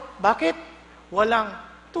sasagot. Bakit? Walang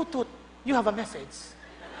tutut. You have a message.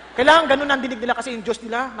 Kailangan ganun ang dinig nila kasi yung Diyos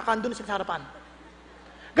nila, nakaandun sila sa harapan.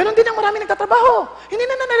 Ganun din ang marami nagtatrabaho. Hindi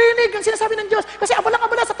na narinig ang sinasabi ng Diyos. Kasi abala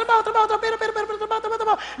sa trabaho.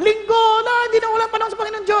 Linggo na, hindi na walang panahon sa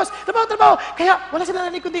Panginoon Diyos. Trabaho. Kaya wala sila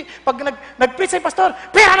narinig kundi pag nag-preach sa pastor,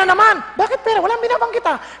 pera na naman. Bakit pera? Walang binabang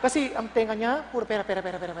kita. Kasi ang tenga niya, puro pera.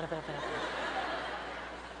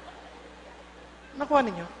 Nakuha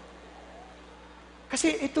ninyo?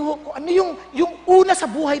 Kasi ito, ano yung una sa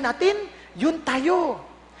buhay natin, yun tayo.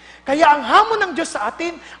 Kaya ang hamon ng Diyos sa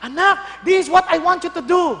atin, anak, this is what I want you to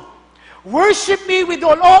do. Worship me with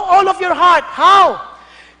all of your heart. How?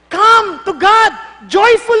 Come to God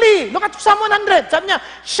joyfully. Look at Psalm 100. Sabi niya,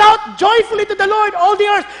 shout joyfully to the Lord, all the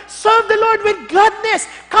earth. Serve the Lord with gladness.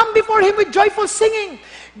 Come before Him with joyful singing.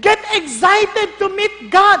 Get excited to meet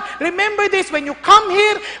God. Remember this, when you come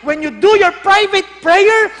here, when you do your private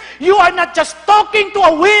prayer, you are not just talking to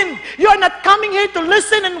a wind. You are not coming here to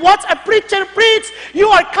listen and watch a preacher preach. You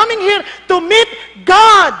are coming here to meet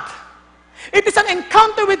God. It is an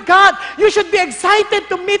encounter with God. You should be excited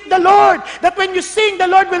to meet the Lord. That when you sing, the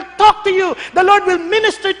Lord will talk to you. The Lord will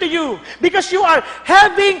minister to you. Because you are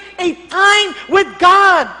having a time with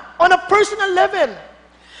God on a personal level.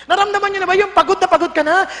 Naramdaman nyo na ba yung pagod na pagod ka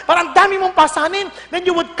na? Parang dami mong pasanin. Then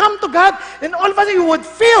you would come to God, and all of a sudden you would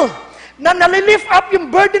feel na nalilift up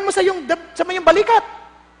yung burden mo sa yung balikat.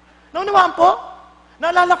 Naunawaan po?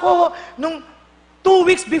 Naalala ko, nung 2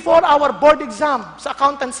 weeks before our board exam sa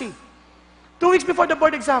accountancy, 2 weeks before the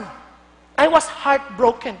board exam, I was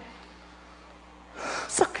heartbroken.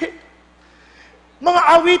 Sakit. Mga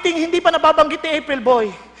awiting hindi pa nababanggit ni April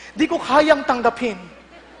Boy, di ko kayang tanggapin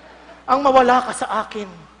ang mawala ka sa akin.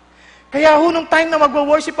 Kaya nung time na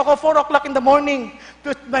magwo-worship ako, 4 o'clock in the morning,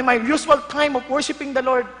 by my usual time of worshiping the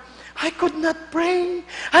Lord, I could not pray.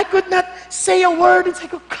 I could not say a word. It's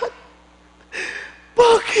like, oh God,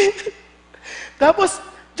 bakit? Tapos,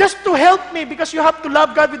 just to help me, because you have to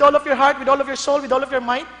love God with all of your heart, with all of your soul, with all of your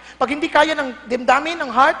mind. Pag hindi kaya ng damdamin,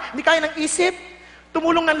 ng heart, hindi kaya ng isip,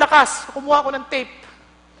 tumulong ng lakas. Kumuha ko ng tape.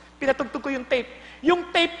 Pinatugtog ko yung tape.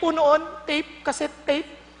 Yung tape po noon, cassette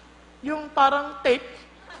tape, yung parang tape.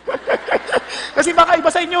 Kasi baka iba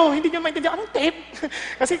sa inyo, hindi nyo maintindihan, anong tape?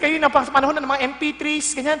 Kasi kayo na panahon na ng mga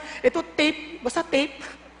MP3s, ganyan. Ito tape, basta tape.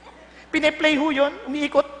 Pine-play ho yun,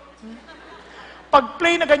 umiikot. Pag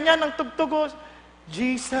play na ganyan ng tugtog,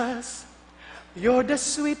 Jesus, You're the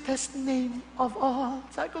sweetest name of all.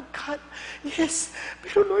 Sabi ko, God, yes.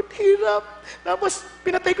 Pero Lord, hirap. Tapos,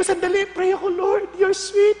 pinatay ko sandali. Pray ako, Lord, you're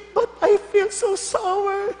sweet, but I feel so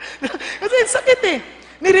sour. Kasi sakit eh.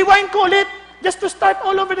 Ni-rewind ko ulit, just to start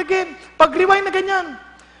all over again. Pag-rewind na ganyan.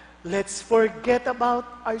 Let's forget about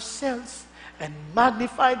ourselves and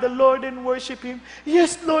magnify the Lord and worship Him.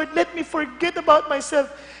 Yes, Lord, let me forget about myself.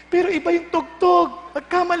 Pero iba yung tugtog.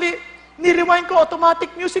 Nagkamali. Ni-rewind ko,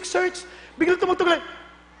 automatic music search. Biglang tumugtog lang,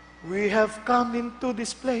 we have come into this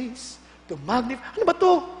place to magnify. Ano ba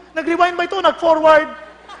to? Nag-rewind ba ito? Nag-forward?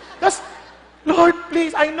 Tapos, Lord,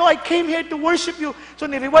 please, I know I came here to worship you. So,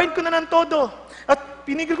 ni-rewind ko na ng todo. At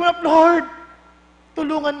pinigil ko na, Lord,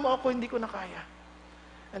 tulungan mo ako, hindi ko na kaya.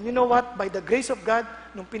 And you know what? By the grace of God,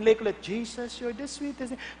 nung pinlay ko lang, Jesus, you're the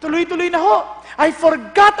sweetest. Tuloy-tuloy na ho. I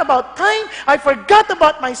forgot about time. I forgot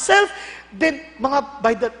about myself. Then,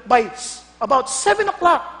 by about 7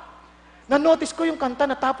 o'clock, na-notice ko yung kanta,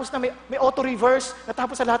 natapos na may auto-reverse,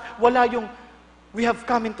 natapos sa lahat, wala yung, we have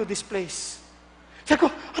come into this place. Sabi ko,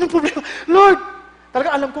 anong problema? Lord,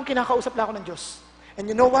 talaga alam kong kinakausap lang ako ng Diyos. And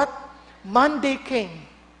you know what? Monday came.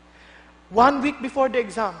 1 week before the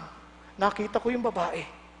exam, nakita ko yung babae.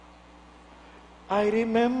 I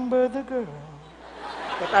remember the girl,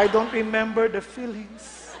 but I don't remember the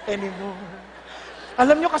feelings anymore.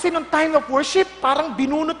 Alam nyo kasi nung time of worship, parang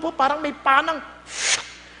binunot po, parang may panang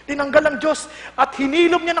tinanggal ang Diyos at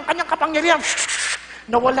hinilom niya ng kanyang kapangyarihan.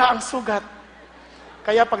 Nawala ang sugat.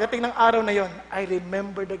 Kaya pagdating ng araw na yon, I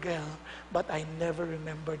remember the girl, but I never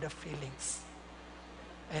remember the feelings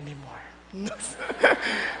anymore.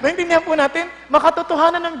 Naintindihan po natin,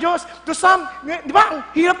 makatotohanan ng Diyos. To some, di ba, ang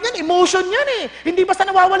hirap niyan, emotion niyan eh. Hindi basta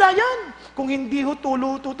nawawala yan. Kung hindi ho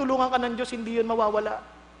tutulungan ka ng Diyos, hindi yun mawawala.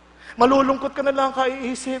 Malulungkot ka na lang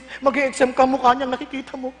kaiisip, mag-e-exam ka mukha niyang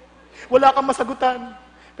nakikita mo. Wala kang masagutan.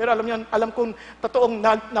 Pero alam kong totoong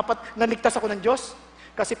naligtas ako ng Diyos.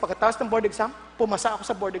 Kasi pagkatapos ng board exam, pumasa ako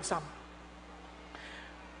sa board exam.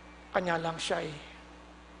 Kanya lang siya eh.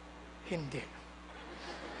 Hindi.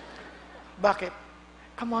 Bakit?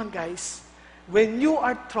 Come on guys. When you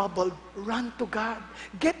are troubled, run to God.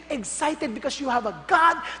 Get excited because you have a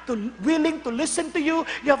God willing to listen to you.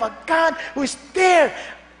 You have a God who is there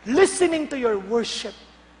listening to your worship.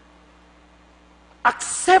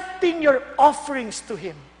 Accepting your offerings to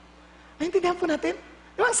Him. Naintindihan po natin?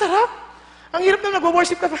 Diba, ang sarap. Ang hirap na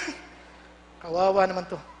nag-worship ka pa. Kawawa naman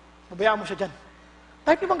to. Mabayaan mo siya dyan.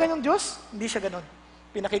 Type niyo bang ganyang Diyos? Hindi siya ganon.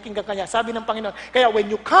 Pinakikinggan kanya. Sabi ng Panginoon, kaya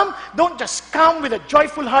when you come, don't just come with a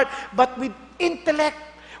joyful heart, but with intellect,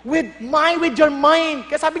 with your mind.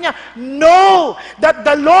 Kaya sabi niya, know that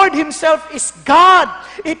the Lord Himself is God.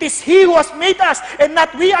 It is He who has made us, and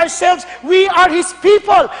not we ourselves. We are His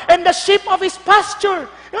people, and the sheep of His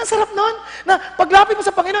pasture. Yung sarap nun, na paglapit mo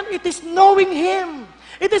sa Panginoon, it is knowing Him.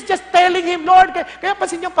 It is just telling Him, Lord, kaya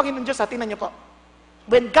pansin niyo ang Panginoon Diyos, tingnan niyo po.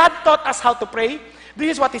 When God taught us how to pray,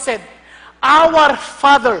 this is what He said, Our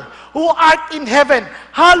Father, who art in heaven,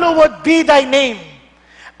 hallowed be Thy name.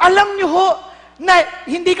 Alam niyo ho, na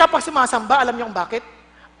hindi ka pa sumasamba, alam niyo kung bakit?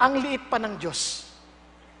 Ang liit pa ng Diyos.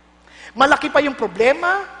 Malaki pa yung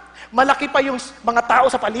problema, malaki pa yung mga tao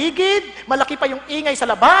sa paligid, malaki pa yung ingay sa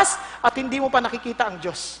labas, at hindi mo pa nakikita ang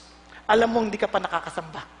Diyos. Alam mo, hindi ka pa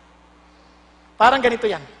nakakasamba. Parang ganito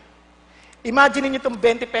yan. Imagine niyo itong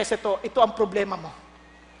 20 peso ito ang problema mo.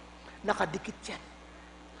 Nakadikit yan.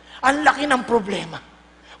 Ang laki ng problema.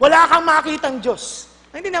 Wala kang makakitang Diyos.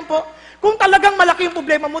 Naintindihan po? Kung talagang malaki yung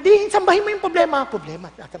problema mo, di, sambahin mo yung problema.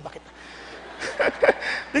 Problema, samba kita.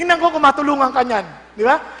 Tingnan ko kung matulungan ka niyan. Di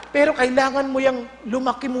ba? Pero kailangan mo yung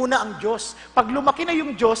lumaki muna ang Diyos. Pag lumaki na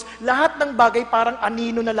yung Diyos, lahat ng bagay parang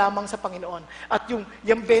anino na lamang sa Panginoon. At yung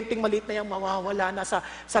 20 maliit na yung mawawala na sa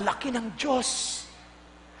laki ng Diyos.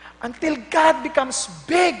 Until God becomes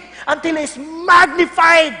big, until He is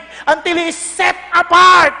magnified, until He is set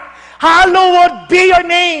apart. Hallowed be your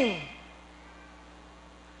name.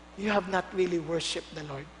 You have not really worshiped the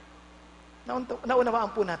Lord.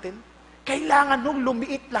 Naunawaan po natin? Kailangan nung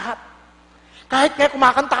lumiit lahat. Kahit kaya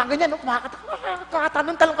kumakanta ka ganyan, kumakanta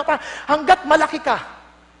ka pa, hanggat malaki ka,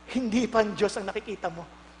 hindi pa ang Diyos ang nakikita mo.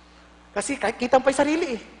 Kasi kahit kita mo pa yung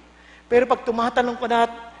sarili eh. Pero pag tumatanong ka na,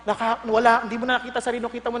 hindi mo nakita sarili,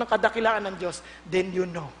 kita mo ng kadakilaan ng Diyos, then you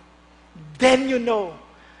know. Then you know.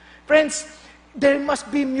 Friends, there must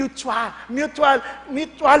be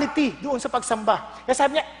mutuality doon sa pagsamba. Kaya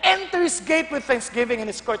sabi niya, enter His gate with thanksgiving and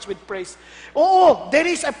His courts with praise. Oo, there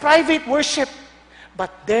is a private worship, but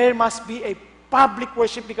there must be a public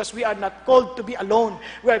worship because we are not called to be alone.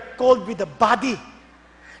 We are called with the body.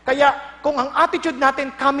 Kaya kung ang attitude natin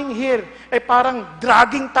coming here ay parang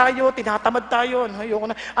dragging tayo, tinatamad tayo, ayoko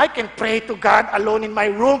na, I can pray to God alone in my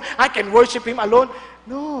room, I can worship Him alone.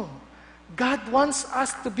 No. God wants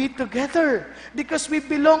us to be together because we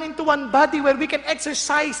belong into one body where we can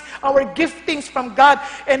exercise our giftings from God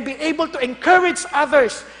and be able to encourage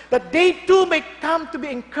others that they too may come to be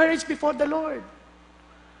encouraged before the Lord.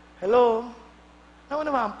 Hello?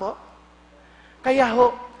 Naunawaan po? Kaya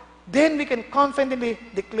ho, then we can confidently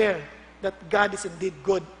declare that God is indeed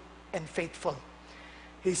good and faithful.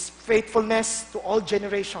 His faithfulness to all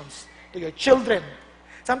generations, to your children.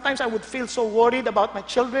 Sometimes I would feel so worried about my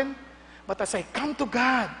children, but as I come to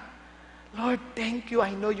God, Lord, thank you.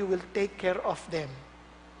 I know you will take care of them.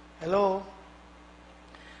 Hello?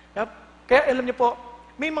 Kaya alam niyo po,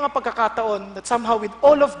 may mga pagkakataon that somehow with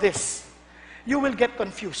all of this, you will get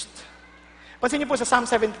confused. Pansin niyo po sa Psalm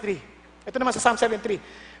 73. Ito naman sa Psalm 73.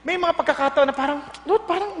 May mga pagkakataon na parang, Lord,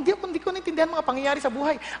 parang hindi ko naintindihan mga pangyayari sa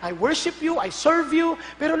buhay. I worship you, I serve you,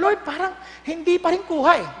 pero Lord, parang hindi pa rin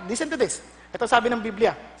kuhay. Listen to this. Ito sabi ng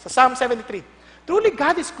Biblia sa Psalm 73. Truly,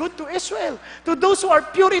 God is good to Israel, to those who are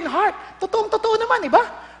pure in heart. Totoong-totoo naman, iba?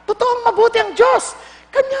 Totoong mabuti ang Diyos.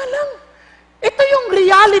 Kanya lang. Ito yung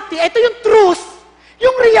reality, ito yung truth.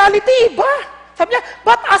 Yung reality, iba? Sabi niya,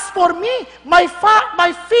 but as for me, my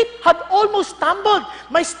feet had almost stumbled.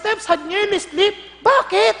 My steps had nearly slipped.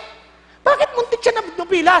 Bakit? Bakit muntik siya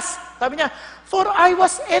nabilas? Sabi niya, for I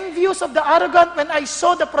was envious of the arrogant when I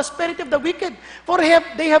saw the prosperity of the wicked. For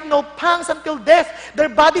they have no pangs until death. Their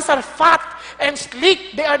bodies are fat and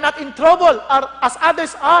sleek. They are not in trouble as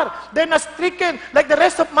others are. They're not stricken like the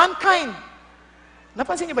rest of mankind.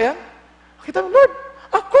 Napansin niyo ba yan? Kita mo, Lord,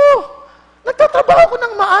 ako, nagtatrabaho ako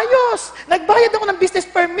ng maayos. Nagbayad ako ng business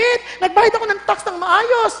permit. Nagbayad ako ng tax ng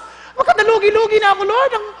maayos. Makadalugi-lugi na ako,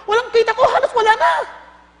 Lord. Walang kita ko, halos wala na.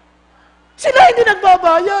 Sila hindi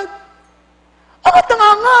nagbabayad. Angat ng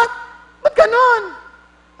angat. Ba't ganon?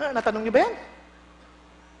 Natanong niyo ba yan?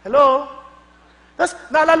 Hello? Tapos,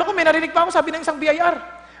 naalala ko, may narinig pa ako, sabi ng isang BIR,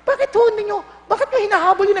 bakit nyo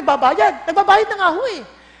hinahabol yung nagbabayad? Nagbabayad na nga ho eh.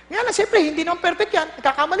 Ngayon lang, siyempre, hindi naman perfect yan.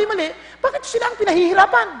 Nagkakamali-mali. Bakit sila ang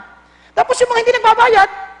pinahihirapan? Tapos yung mga hindi nagbabayad,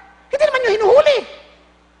 hindi naman yung hinuhuli.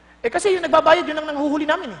 Kasi yung nagbabayad, yun ang nanghuhuli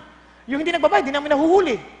namin eh. Yung hindi nagbabayad, hindi namin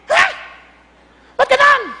nahuhuli. Ha? Ba't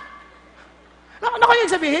ganon? Ano kayo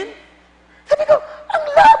yung sabihin? Sabi ko, ang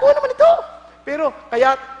labo naman ito. Pero,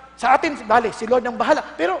 kaya sa atin, bali, si Lord ang bahala.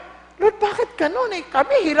 Pero, Lord, bakit ganon eh?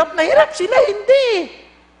 Kami hirap na hirap, sila hindi.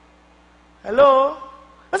 Hello?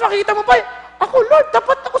 Mas makikita mo pa eh, ako, Lord,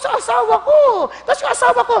 tapat ako sa asawa ko. Tapos yung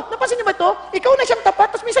asawa ko, napansin niyo ba ito? Ikaw na siyang tapat,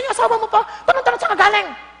 tapos minsan yung asawa mo pa, tanong-tanong saan ka galing?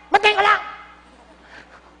 Bantayin ka lang.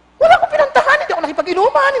 Wala akong pinantahan, hindi ako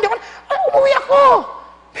nakipag-inuman, umuwi ako.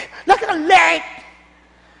 Lagi kang late.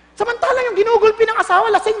 Samantalang yung ginugulpi ng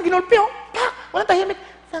asawa, lasing ginulpi, walang tahimik.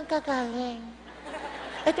 Saan ka galing?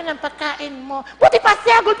 Ito ng pagkain mo. Buti pa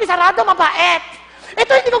siya, gulpi sarado, mabait.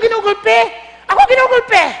 Ito hindi ko ginugulpi. Ako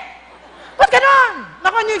ginugulpi. Ba't ganon?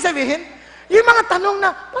 Naku, ano yung sabihin? Yung mga tanong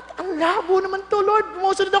na, ba't ang labo naman to, Lord?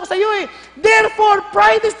 Bumusunod ako sa iyo eh. Therefore,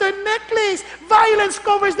 pride is their necklace. Violence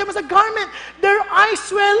covers them as a garment. Their eyes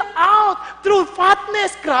swell out through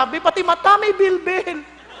fatness. Grabe, pati mata may bilbil.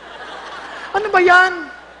 Ano ba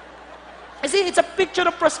yan? Kasi it's a picture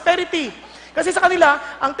of prosperity. Kasi sa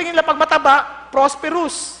kanila, ang tingin nila pag mataba,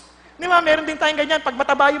 prosperous. Di ba? Meron din tayong ganyan. Pag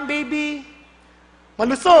mataba yung baby,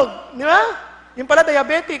 malusog. Di ba? Yung pala,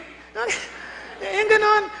 diabetic. Yung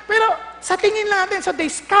ganon. Pero sa tingin natin, so they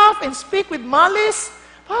scoff and speak with malice.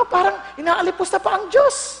 Parang inaalipos na pa ang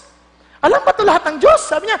Diyos. Alam ba ito lahat ng Diyos?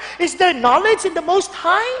 Sabi niya, is there knowledge in the Most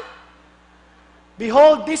High?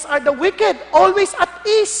 Behold, these are the wicked, always at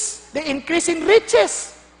ease. They increase in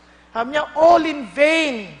riches. Sabi niya, all in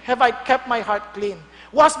vain have I kept my heart clean.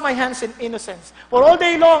 Wash my hands in innocence. For all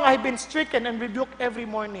day long, I have been stricken and rebuked every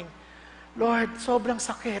morning. Lord, sobrang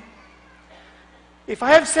sakit. If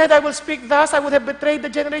I have said I will speak thus, I would have betrayed the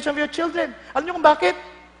generation of your children. Alam niyo kung bakit?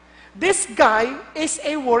 This guy is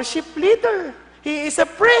a worship leader. He is a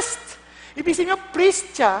priest. Ibig sabihin niyo,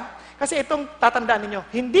 priest siya, kasi itong tatandaan ninyo,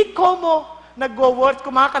 hindi como nagwo-worship,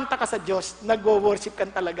 kumakanta ka sa Diyos, nagwo-worship kan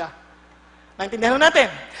talaga. Naintindihan natin?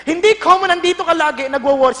 Hindi como nandito ka lagi,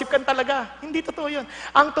 nagwo-worship kan talaga. Hindi totoo yun.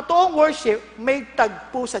 Ang totoong worship, may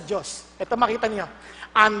tagpo sa Diyos. Ito makita niyo.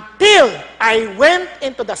 Until I went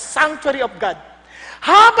into the sanctuary of God.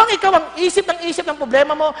 Habang ikaw ang isip ng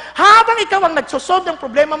problema mo, habang ikaw ang nagsosolve ng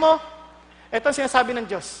problema mo, ito ang sinasabi ng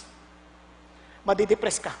Diyos.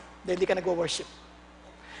 Madidepress ka dahil hindi ka nagwo-worship.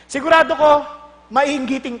 Sigurado ko,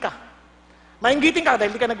 maiinggitin ka. Mainggitin ka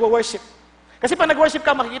dahil hindi ka nagwo-worship. Kasi pag nag-worship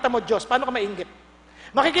ka, makikita mo Diyos. Paano ka mainggit?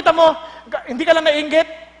 Makikita mo, hindi ka lang nainggit,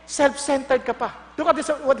 Self-centered ka pa. Look at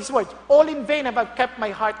this, what this word. All in vain have I kept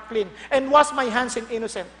my heart clean and washed my hands in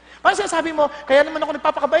innocent. Parang sinasabi mo, kaya naman ako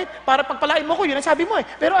nagpapakabait para pagpalain mo ko, yun ang sabi mo eh.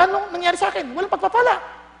 Pero anong nangyari sa akin? Walang pagpapala.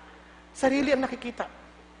 Sarili ang nakikita.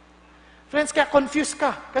 Friends, kaya confused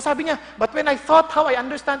ka. Kasi sabi niya, but when I thought how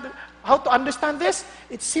to understand this,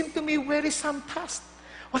 it seemed to me wearisome task.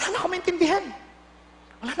 Wala na akong maintindihan.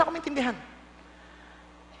 Wala na akong maintindihan.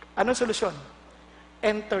 Anong solusyon?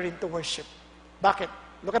 Enter into worship. Bakit?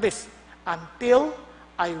 Look at this. Until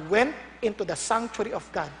I went into the sanctuary of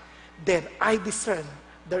God, then I discerned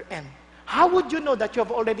their end. How would you know that you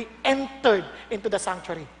have already entered into the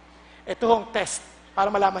sanctuary? Ito ang test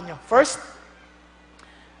para malaman nyo. First,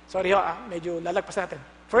 medyo lalagpas natin.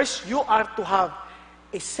 First, you are to have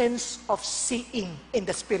a sense of seeing in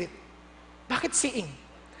the Spirit. Bakit seeing?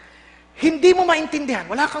 Hindi mo maintindihan,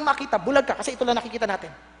 wala kang makita, bulag ka, kasi ito lang nakikita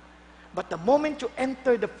natin. But the moment you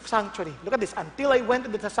enter the sanctuary, look at this, until I went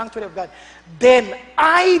into the sanctuary of God, then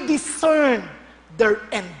I discern their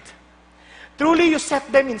end. Truly you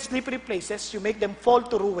set them in slippery places, you make them fall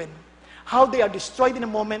to ruin. How they are destroyed in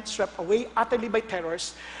a moment, swept away utterly by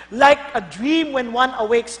terrors. Like a dream when one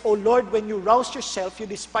awakes, O Lord, when you rouse yourself, you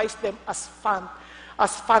despise them as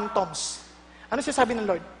phantoms. Ano siya sabi ng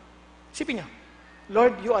Lord? Isipin niyo,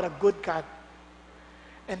 Lord, you are a good God.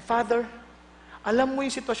 And Father, alam mo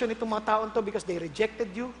yung sitwasyon nitong mga taon to because they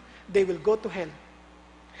rejected you, they will go to hell.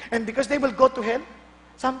 And because they will go to hell,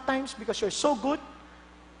 sometimes because you're so good,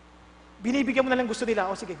 binibigyan mo na lang gusto nila.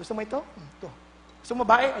 O sige, gusto mo ito? Ito. Gusto mo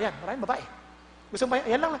babae? Ayan, maraming babae. Gusto mo,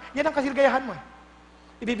 yan ang kasilgayahan mo.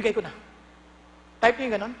 Ibibigay ko na. Type niyo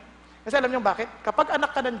yung ganon. Kasi alam niyo bakit? Kapag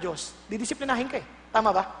anak ka ng Diyos, didisiplinahin ka eh.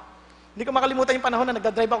 Tama ba? Hindi ko makalimutan yung panahon na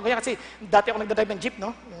nagdadrive ako. Kaya kasi dati ako nagdadrive ng jeep,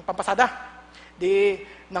 no? Yung pampasada.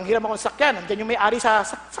 Nanghiram ako ng sakyan. Nandiyan yung may-ari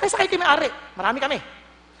sakay-sakay kayo may-ari. Marami kami.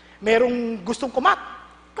 Merong gustong kumat.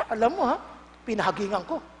 Alam mo ha, pinahagingan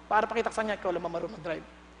ko. Para pakita sa niya, ikaw lang marunong mag-drive.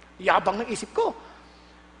 Yabang ng isip ko.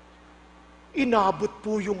 Inabot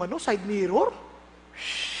po yung side mirror.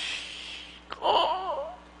 Shhh!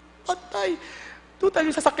 Oh, patay. Total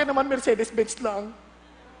yung sasakyan naman, Mercedes-Benz lang.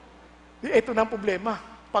 Ito na ang problema.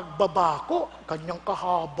 Pagbaba ko, kanyang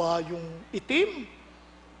kahaba yung itim.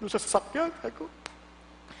 Doon sa sasakyan, sabi ko,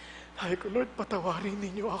 Lord, patawarin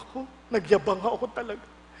ninyo ako. Nagyabang ako talaga.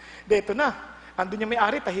 Ito na, andun yung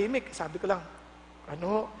may-ari, tahimik. Sabi ko lang,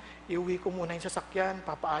 iuwi ko muna yung sasakyan,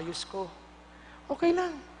 papaayos ko. Okay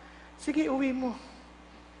lang. Sige, uwi mo.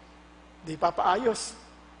 Di papaayos.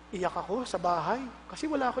 Iyak ako sa bahay. Kasi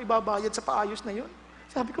wala ako ibabayad sa paayos na yun.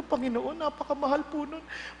 Sabi ko, Panginoon, napakamahal po nun.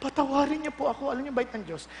 Patawarin niyo po ako. Alam niyo, bait ng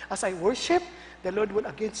Diyos. As I worship, the Lord will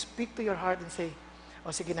again speak to your heart and say,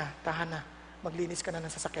 sige na, tahan na. Maglinis ka na ng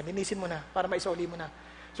sasakyan. Linisin mo na, para maisoli mo na.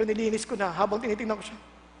 So nilinis ko na, habang tinitingnan ko siya.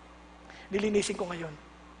 Nilinisin ko ngayon.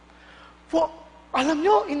 Alam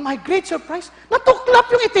niyo, in my great surprise,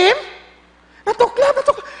 natuklap yung itim. Natuklap.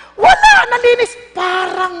 Wala, nalinis.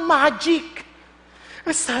 Parang magic.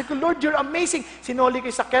 Sabi ko, Lord, you're amazing. Sinoli ko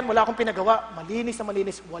yung sakyan, wala akong pinagawa. Malinis na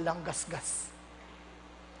malinis, walang gasgas.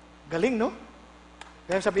 Galing, no?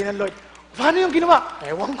 Kaya sabihin ng Lord, paano yung ginawa?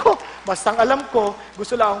 Ewan ko. Basta ang alam ko,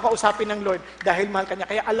 gusto lang akong kausapin ng Lord dahil mahal ka niya.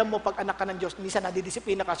 Kaya alam mo, pag anak ka ng Diyos, minsan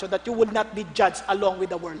nadidisiplina ka so that you will not be judged along with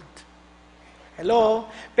the world. Hello?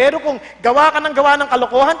 Pero kung gawa ka ng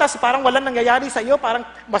kalokohan, tapos parang walang nangyayari sa iyo, parang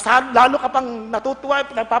mas lalo ka pang natutuwa,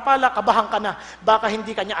 nagpapala, kabahan ka na. Baka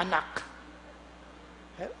hindi ka niya anak.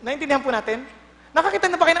 Naintindihan po natin? Nakakita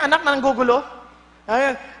na ba kayo ng anak na nanggugulo?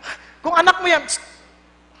 Kung anak mo yan,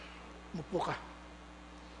 mupo ka.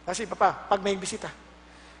 Kasi papa, pag may bisita,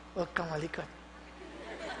 huwag kang malikot.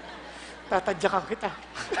 Tatadyakan kita.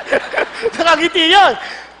 Nakangiti yan.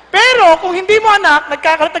 Pero kung hindi mo anak,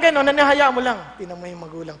 nagkakalata gano'n, nanihayaan mo lang. Tinan mo yung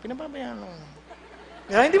magulang. Pinababayaan mo.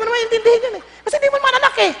 Hindi mo naman intindihin yan eh. Kasi hindi mo naman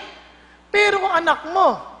anak eh. Pero kung anak mo,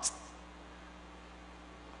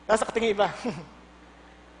 nasa katingin iba,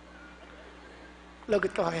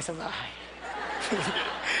 lagot ka kami sa bahay.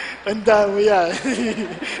 Tanda mo yan.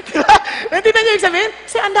 Diba? Naintindihan niyo yung sabihin?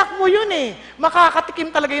 Kasi anak mo yun eh.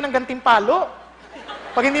 Makakatikim talaga yun ng gantimpalo.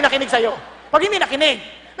 Pag hindi nakinig sa'yo. Pag hindi nakinig.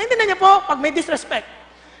 Naintindihan niyo po? Pag may disrespect.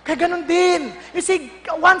 Kaya ganun din. You see,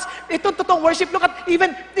 once, ito totoong worship, look at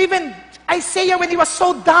even Isaiah when he was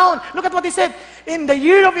so down. Look at what he said. In the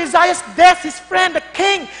year of Uzziah's death, his friend, the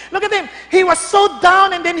king, look at him. He was so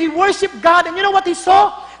down and then he worshiped God. And you know what he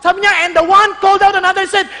saw? Sabi niya, and the one called out another and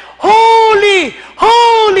said, Holy,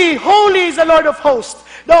 holy, holy is the Lord of hosts.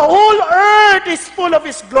 The whole earth is full of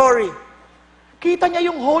His glory. Kita niya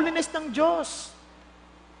yung holiness ng Diyos.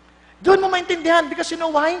 Doon mo maintindihan because you know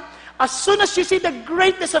why? As soon as you see the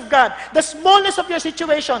greatness of God, the smallness of your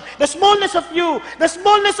situation, the smallness of you, the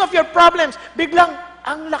smallness of your problems, biglang,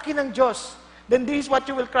 ang laki ng Diyos. Then this is what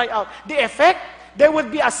you will cry out. The effect, there will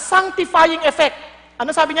be a sanctifying effect. Ano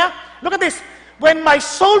sabi niya? Look at this. When my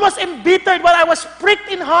soul was embittered, when I was pricked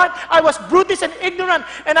in heart, I was brutish and ignorant,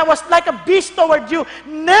 and I was like a beast toward you.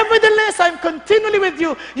 Nevertheless, I am continually with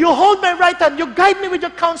you. You hold my right hand, you guide me with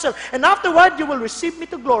your counsel, and afterward, you will receive me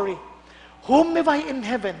to glory. Whom have I in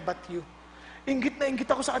heaven but you? Inggit na inggit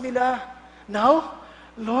ako sa kanila. Now,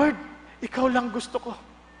 Lord, ikaw lang gusto ko.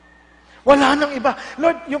 Wala nang iba.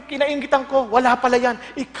 Lord, yung kinainggitan ko, wala pala yan.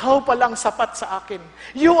 Ikaw palang sapat sa akin.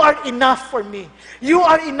 You are enough for me. You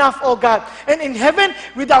are enough, O God. And in heaven,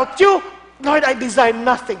 without you, Lord, I desire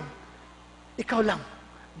nothing. Ikaw lang.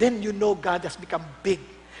 Then you know God has become big.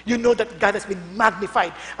 You know that God has been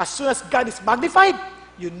magnified. As soon as God is magnified,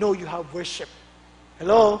 you know you have worship.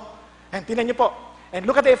 Hello? And tinan niyo po. And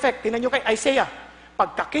look at the effect. Tinan niyo kay Isaiah.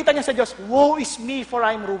 Pagkakita niya sa Diyos, woe is me for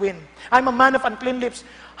I am ruined. I'm a man of unclean lips.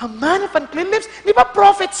 A man of unclean lips? Di ba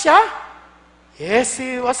prophet siya? Yes,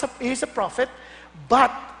 he's a prophet. But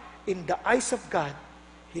in the eyes of God,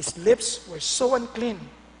 his lips were so unclean.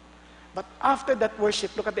 But after that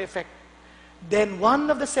worship, look at the effect. Then one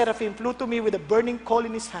of the seraphim flew to me with a burning coal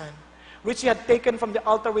in his hand, which he had taken from the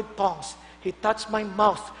altar with tongs. He touched my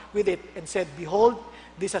mouth with it and said, Behold,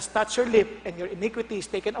 this has touched your lip, and your iniquity is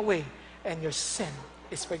taken away, and your sin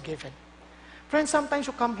is forgiven. Friends, sometimes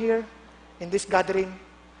you come here in this gathering,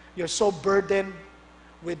 you're so burdened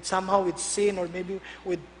with somehow with sin or maybe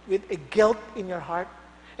with a guilt in your heart.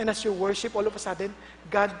 And as you worship, all of a sudden,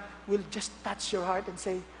 God will just touch your heart and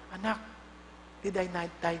say, Anak, did I not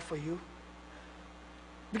die for you?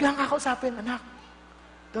 Biglang kakausapin, Anak,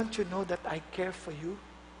 don't you know that I care for you?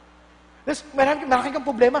 Tapos, marami kang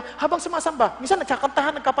problema, habang sumasamba, minsan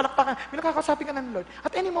nagkakantahan, nagkapalakpakan, may nakakausapin ka ng Lord.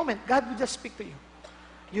 At any moment, God will just speak to you.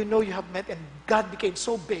 You know you have met, and God became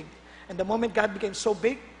so big. And the moment God became so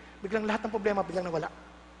big, biglang lahat ng problema, biglang nawala.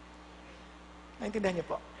 Naintindihan niyo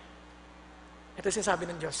po? Ito sinasabi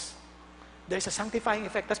ng Diyos. There's a sanctifying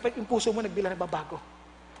effect. Tapos pag yung puso mo nagbilang nababago.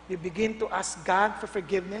 You begin to ask God for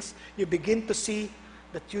forgiveness. You begin to see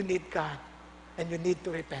that you need God. And you need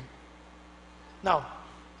to repent. Now,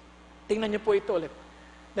 tingnan niyo po ito ulit.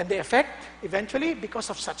 Then the effect, eventually,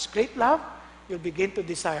 because of such great love, you'll begin to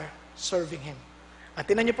desire serving Him. At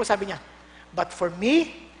tingnan niyo po sabi niya, But for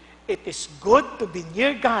me, it is good to be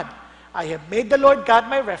near God. I have made the Lord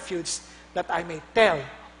God my refuge, that I may tell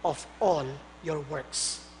of all your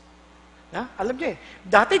works. Na? Alam niyo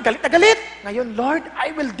dati galit na galit. Ngayon, Lord,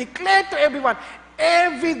 I will declare to everyone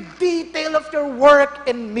every detail of your work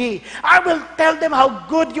in me. I will tell them how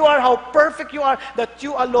good you are, how perfect you are, that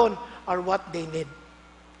you alone are what they need.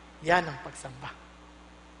 Yan ang pagsamba.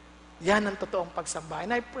 Yan ang totoong pagsamba.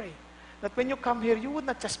 And I pray that when you come here, you would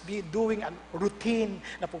not just be doing a routine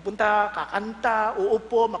na pupunta, kakanta,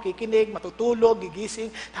 uupo, makikinig, matutulog,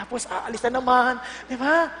 gigising, tapos aalis na naman. Di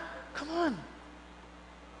ba? Come on.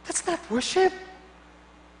 That's not worship.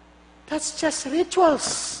 That's just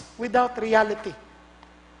rituals without reality.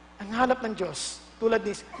 Ang hanap ng Diyos, tulad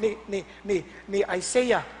ni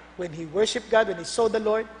Isaiah, when he worshiped God, when he saw the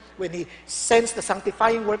Lord, when he sensed the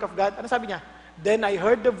sanctifying work of God, ano sabi niya? Then I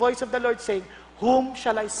heard the voice of the Lord saying, Whom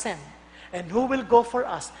shall I send? And who will go for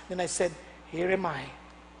us? Then I said, Here am I.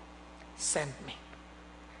 Send me.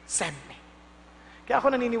 Send me. Kaya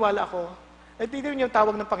ako naniniwala ako, dito yung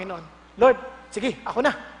tawag ng Panginoon, Lord, sige, ako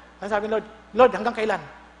na. Ano sabi ng Lord? Lord, hanggang kailan?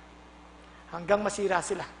 Hanggang masira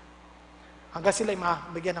sila. Hanggang sila ay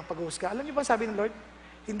mabigyan ng pag-uusga. Alam niyo ba sabi ng Lord?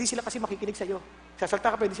 Hindi sila kasi makikinig sa iyo.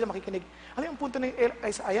 Sasalta ka pa, hindi sila makikinig. Ano yung punto ng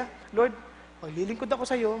Isaiah? Lord, maglilingkod ako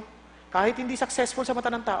sa iyo, kahit hindi successful sa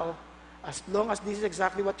mata ng tao, as long as this is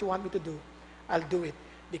exactly what you want me to do, I'll do it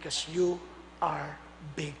because you are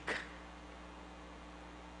big.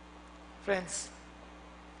 Friends,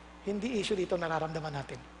 hindi issue dito nararamdaman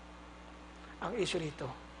natin. Ang issue dito,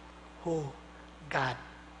 who God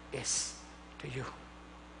is to you.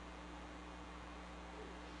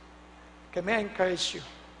 Can I encourage you?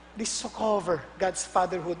 Discover God's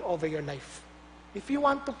fatherhood over your life. If you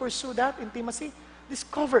want to pursue that intimacy,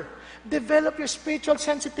 discover. Develop your spiritual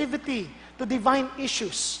sensitivity to divine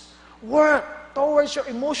issues. Work towards your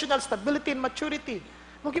emotional stability and maturity.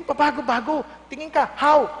 Maging pabago-bago. Tingin ka,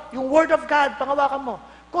 how? Yung Word of God, pangawakan mo.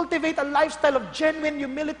 Cultivate a lifestyle of genuine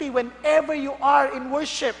humility whenever you are in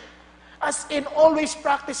worship. As in, always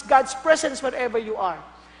practice God's presence wherever you are.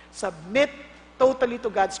 Submit totally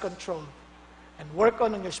to God's control. And work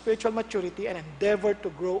on your spiritual maturity and endeavor to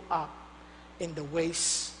grow up in the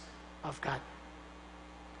ways of God.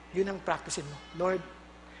 Yun ang practicein mo. Lord,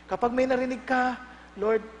 kapag may narinig ka,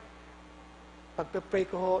 Lord, Pagpe-pray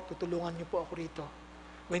ko ho, tutulungan niyo po ako rito.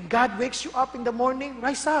 When God wakes you up in the morning,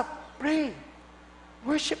 rise up, pray.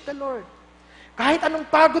 Worship the Lord. Kahit anong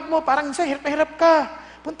pagod mo, parang isa, hirap na hirap ka.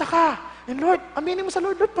 Punta ka. And Lord, aminin mo sa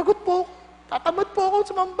Lord, Lord, pagod po. Tatamad po ako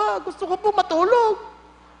sumamba. Gusto ko po matulog.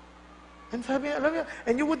 And sabi, alam niyo,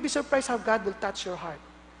 and you would be surprised how God will touch your heart.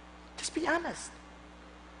 Just be honest.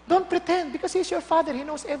 Don't pretend, because He's your Father. He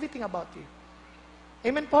knows everything about you.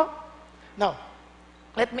 Amen po? Now,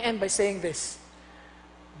 let me end by saying this.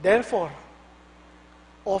 Therefore,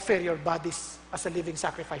 offer your bodies as a living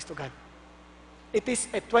sacrifice to God. It is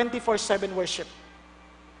a 24/7 worship.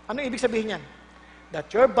 Ano ibig sabihin yan?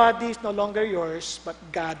 That your body is no longer yours, but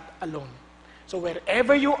God alone. So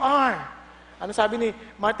wherever you are, ano sabi ni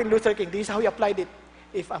Martin Luther King? This is how he applied it.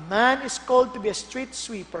 If a man is called to be a street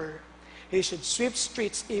sweeper, he should sweep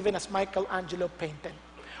streets even as Michelangelo painted,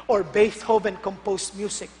 or Beethoven composed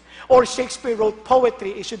music, or Shakespeare wrote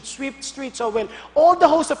poetry. He should sweep streets so well. All the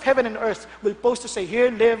hosts of heaven and earth will pause to say,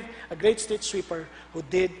 here live a great street sweeper who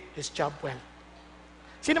did his job well.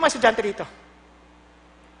 Sino mga estudyante rito?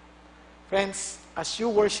 Friends, as you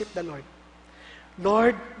worship the Lord,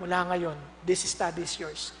 Lord, mula ngayon, this study is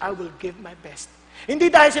yours. I will give my best.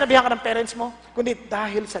 Hindi dahil sinabihan ka ng parents mo, kundi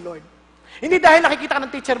dahil sa Lord. Hindi dahil nakikita ka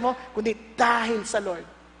ng teacher mo, kundi dahil sa Lord.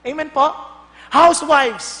 Amen po?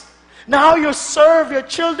 Housewives, now you serve your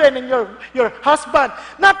children and your husband,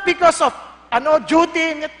 not because of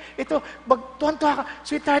duty. Ito, tuwan-tuwa ka,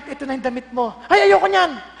 sweetheart, ito na yung damit mo. Ay, ayoko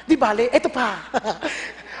niyan. Di bale, ito pa.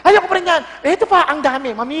 Ayoko pa rin yan. Ito pa, ang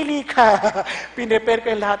dami. Mamili ka. Pinrepare ko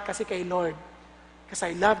yung lahat kasi kay Lord.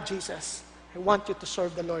 Kasi I love Jesus. I want you to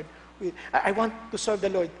serve the Lord. I want to serve the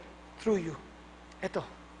Lord through you. Ito,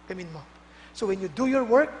 gamin mo. So when you do your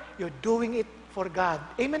work, you're doing it for God.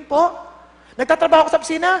 Amen po? Nagtatrabaho ka sa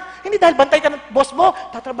opisina, hindi dahil bantay ka ng boss mo,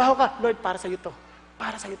 tatrabaho ka, Lord, para sa iyo to.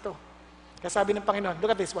 Para sa iyo to. Kaya sabi ng Panginoon,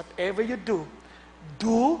 look at this, whatever you do,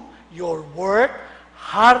 do your work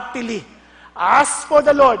heartily, as for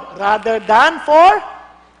the Lord, rather than for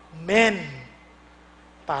men.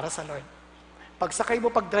 Para sa Lord. Pagsakay mo,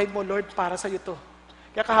 pag-drive mo, Lord, para sa iyo to.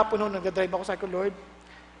 Kaya kahapon nung nag-drive ako, sabi ko, Lord,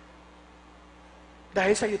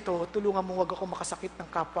 dahil sa iyo to, tulungan mo, wag ako makasakit ng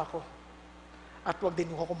kapwa ko. At wag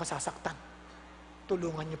din ako masasaktan.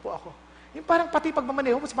 Tulungan niyo po ako. Yung parang pati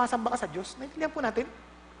pagmamaneho mo, sumasamba ka sa Diyos. Naintindihan po natin?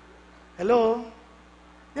 Hello?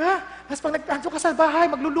 Yeah. Tapos pag nagtanso ka sa bahay,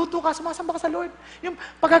 magluluto ka, sumasamba ka sa Lord. Yung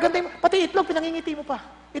pagaganda mo, pati itlog, pinangingiti mo pa.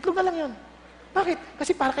 Itlog na lang yun. Bakit?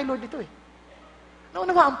 Kasi para kay Lord ito eh.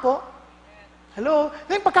 Naunawaan po? Hello?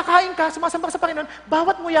 Ngayon pagkakain ka, sumasamba ka sa Panginoon,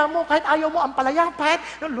 bawat nguya mo, kahit ayaw mo, ang palaya, pahit.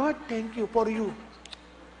 No, Lord, thank you for you.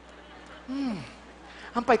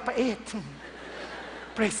 Ang pait-pait.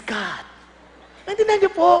 Praise God. Naintindihan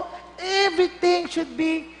niyo po, everything should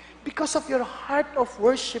be because of your heart of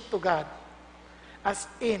worship to God. As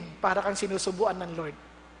in, para kang sinusubuan ng Lord.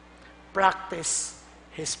 Practice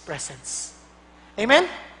His presence. Amen?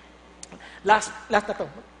 Last na to.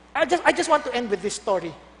 I just want to end with this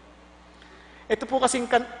story. Ito po kasing,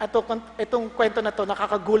 itong kwento na to,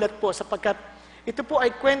 nakakagulat po sapagkat ito po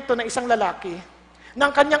ay kwento ng isang lalaki na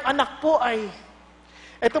ang kanyang anak po ay,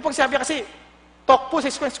 ito pong sabi kasi, talk po sa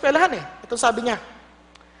eskwelahan eh. Ito sabi niya,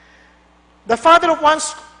 the father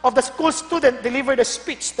of the school student delivered a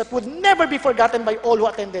speech that would never be forgotten by all who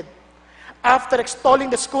attended. After extolling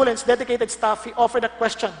the school and its dedicated staff, he offered a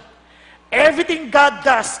question. Everything God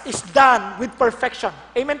does is done with perfection.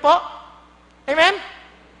 Amen po? Amen?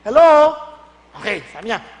 Hello? Okay,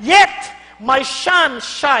 sabi niya, yet, my son,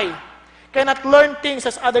 shy, cannot learn things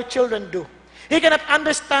as other children do. He cannot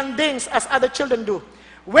understand things as other children do.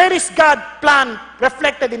 Where is God's plan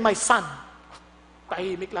reflected in my son?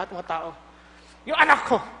 Tahimik lahat mga tao. Yung anak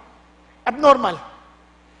ko, abnormal.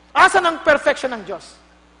 Asan ang perfection ng Diyos?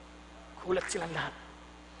 Kulat silang lahat.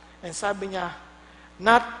 And sabi niya,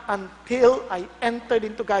 not until I entered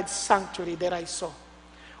into God's sanctuary that I saw.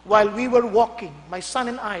 While we were walking, my son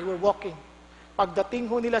and I were walking, pagdating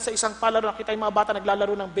ho nila sa isang palaro, nakita yung mga bata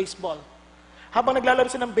naglalaro ng baseball. Habang naglalaro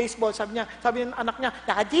sila ng baseball, sabi ng anak niya,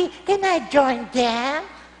 Daddy, can I join them?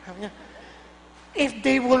 Sabi niya, if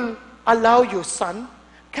they will allow you, son,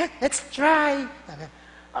 let's try.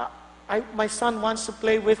 My son wants to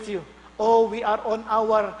play with you. Oh, we are on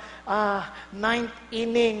our 9th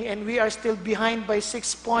inning and we are still behind by 6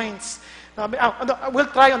 points.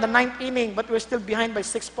 We'll try on the 9th inning, but we're still behind by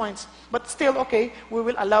 6 points. But still, okay, we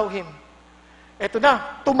will allow him. Eto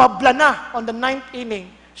na, tumabla na on the 9th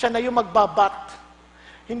inning. Siya na yung magbabat.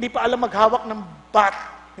 Hindi pa alam maghawak ng bat.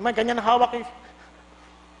 Yung mga ganyan ang hawak eh.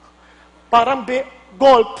 Parang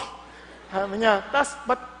golf. Sabi niya.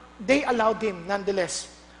 But they allowed him nonetheless.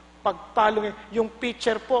 Pagpalo niya, yung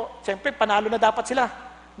pitcher po, siyempre panalo na dapat sila.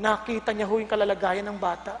 Nakita niya ho yung kalalagayan ng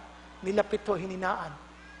bata. Nilapit ho, hininaan.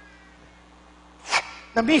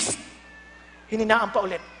 Na-miss. Hininaan pa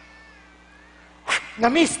ulit.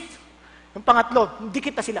 Na-miss. Yung pangatlo,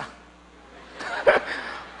 dikit na sila.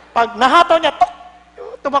 Pag nahataw niya,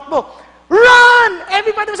 tumakbo. Run!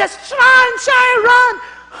 Everybody says, run, Shai, run!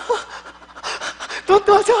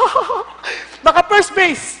 Naka first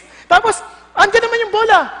base. Tapos, andyan naman yung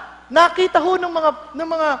bola. Nakita ho ng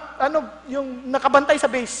mga yung nakabantay sa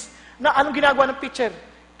base, na anong ginagawa ng pitcher.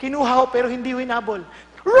 Kinuha ho, pero hindi ho hinabol.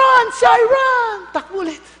 Run, Shai, run! Takbo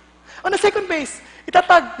ulit. On the second base,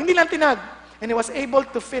 itatag, hindi lang tinag. And he was able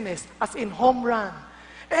to finish as in home run.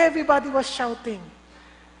 Everybody was shouting.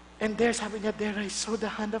 And there, sabi niya, there I saw the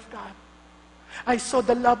hand of God. I saw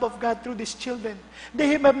the love of God through these children.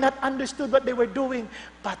 They have not understood what they were doing,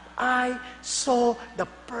 but I saw the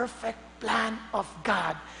perfect plan of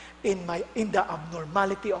God in the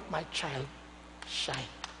abnormality of my child shine.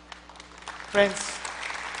 Friends,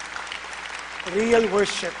 real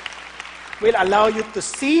worship will allow you to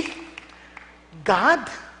see God,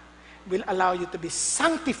 will allow you to be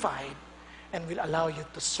sanctified, and will allow you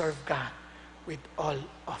to serve God with all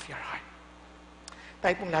of your heart.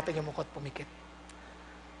 Tayo pong lahat yung mukot pumikit.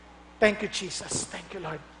 Thank you, Jesus. Thank you,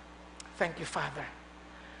 Lord. Thank you, Father.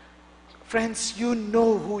 Friends, you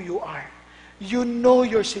know who you are. You know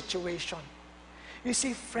your situation. You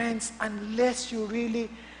see, friends, unless you really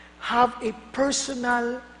have a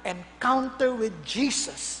personal encounter with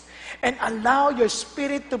Jesus and allow your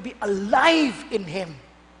spirit to be alive in Him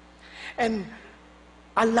and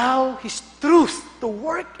allow His truth to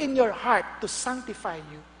work in your heart to sanctify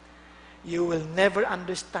you, you will never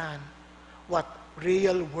understand what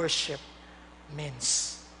real worship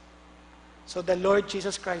means. So the Lord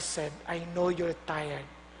Jesus Christ said, I know you're tired.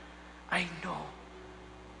 I know.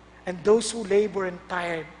 And those who labor and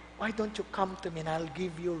tired, why don't you come to me and I'll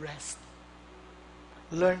give you rest?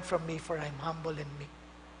 Learn from me, for I'm humble and meek.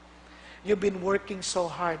 You've been working so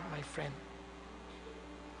hard, my friend.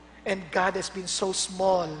 And God has been so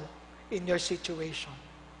small in your situation.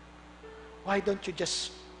 Why don't you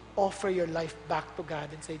just offer your life back to God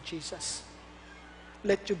and say, Jesus,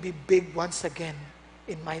 let you be big once again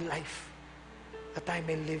in my life, that I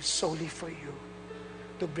may live solely for you,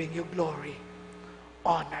 to bring you glory,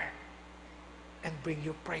 honor, and bring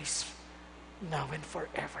you praise now and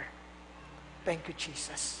forever. Thank you,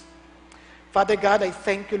 Jesus. Father God, I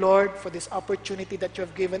thank you, Lord, for this opportunity that you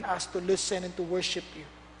have given us to listen and to worship you.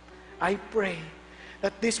 I pray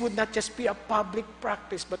that this would not just be a public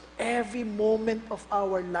practice, but every moment of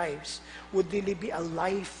our lives would really be a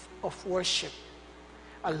life of worship,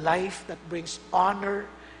 a life that brings honor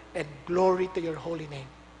and glory to your holy name.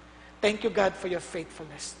 Thank you, God, for your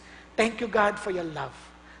faithfulness. Thank you, God, for your love.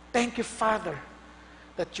 Thank you, Father,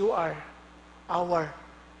 that you are our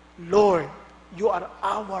Lord. You are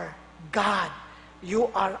our God. You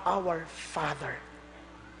are our Father.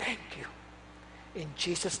 Thank you. In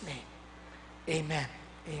Jesus' name, amen.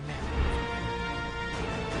 Amen.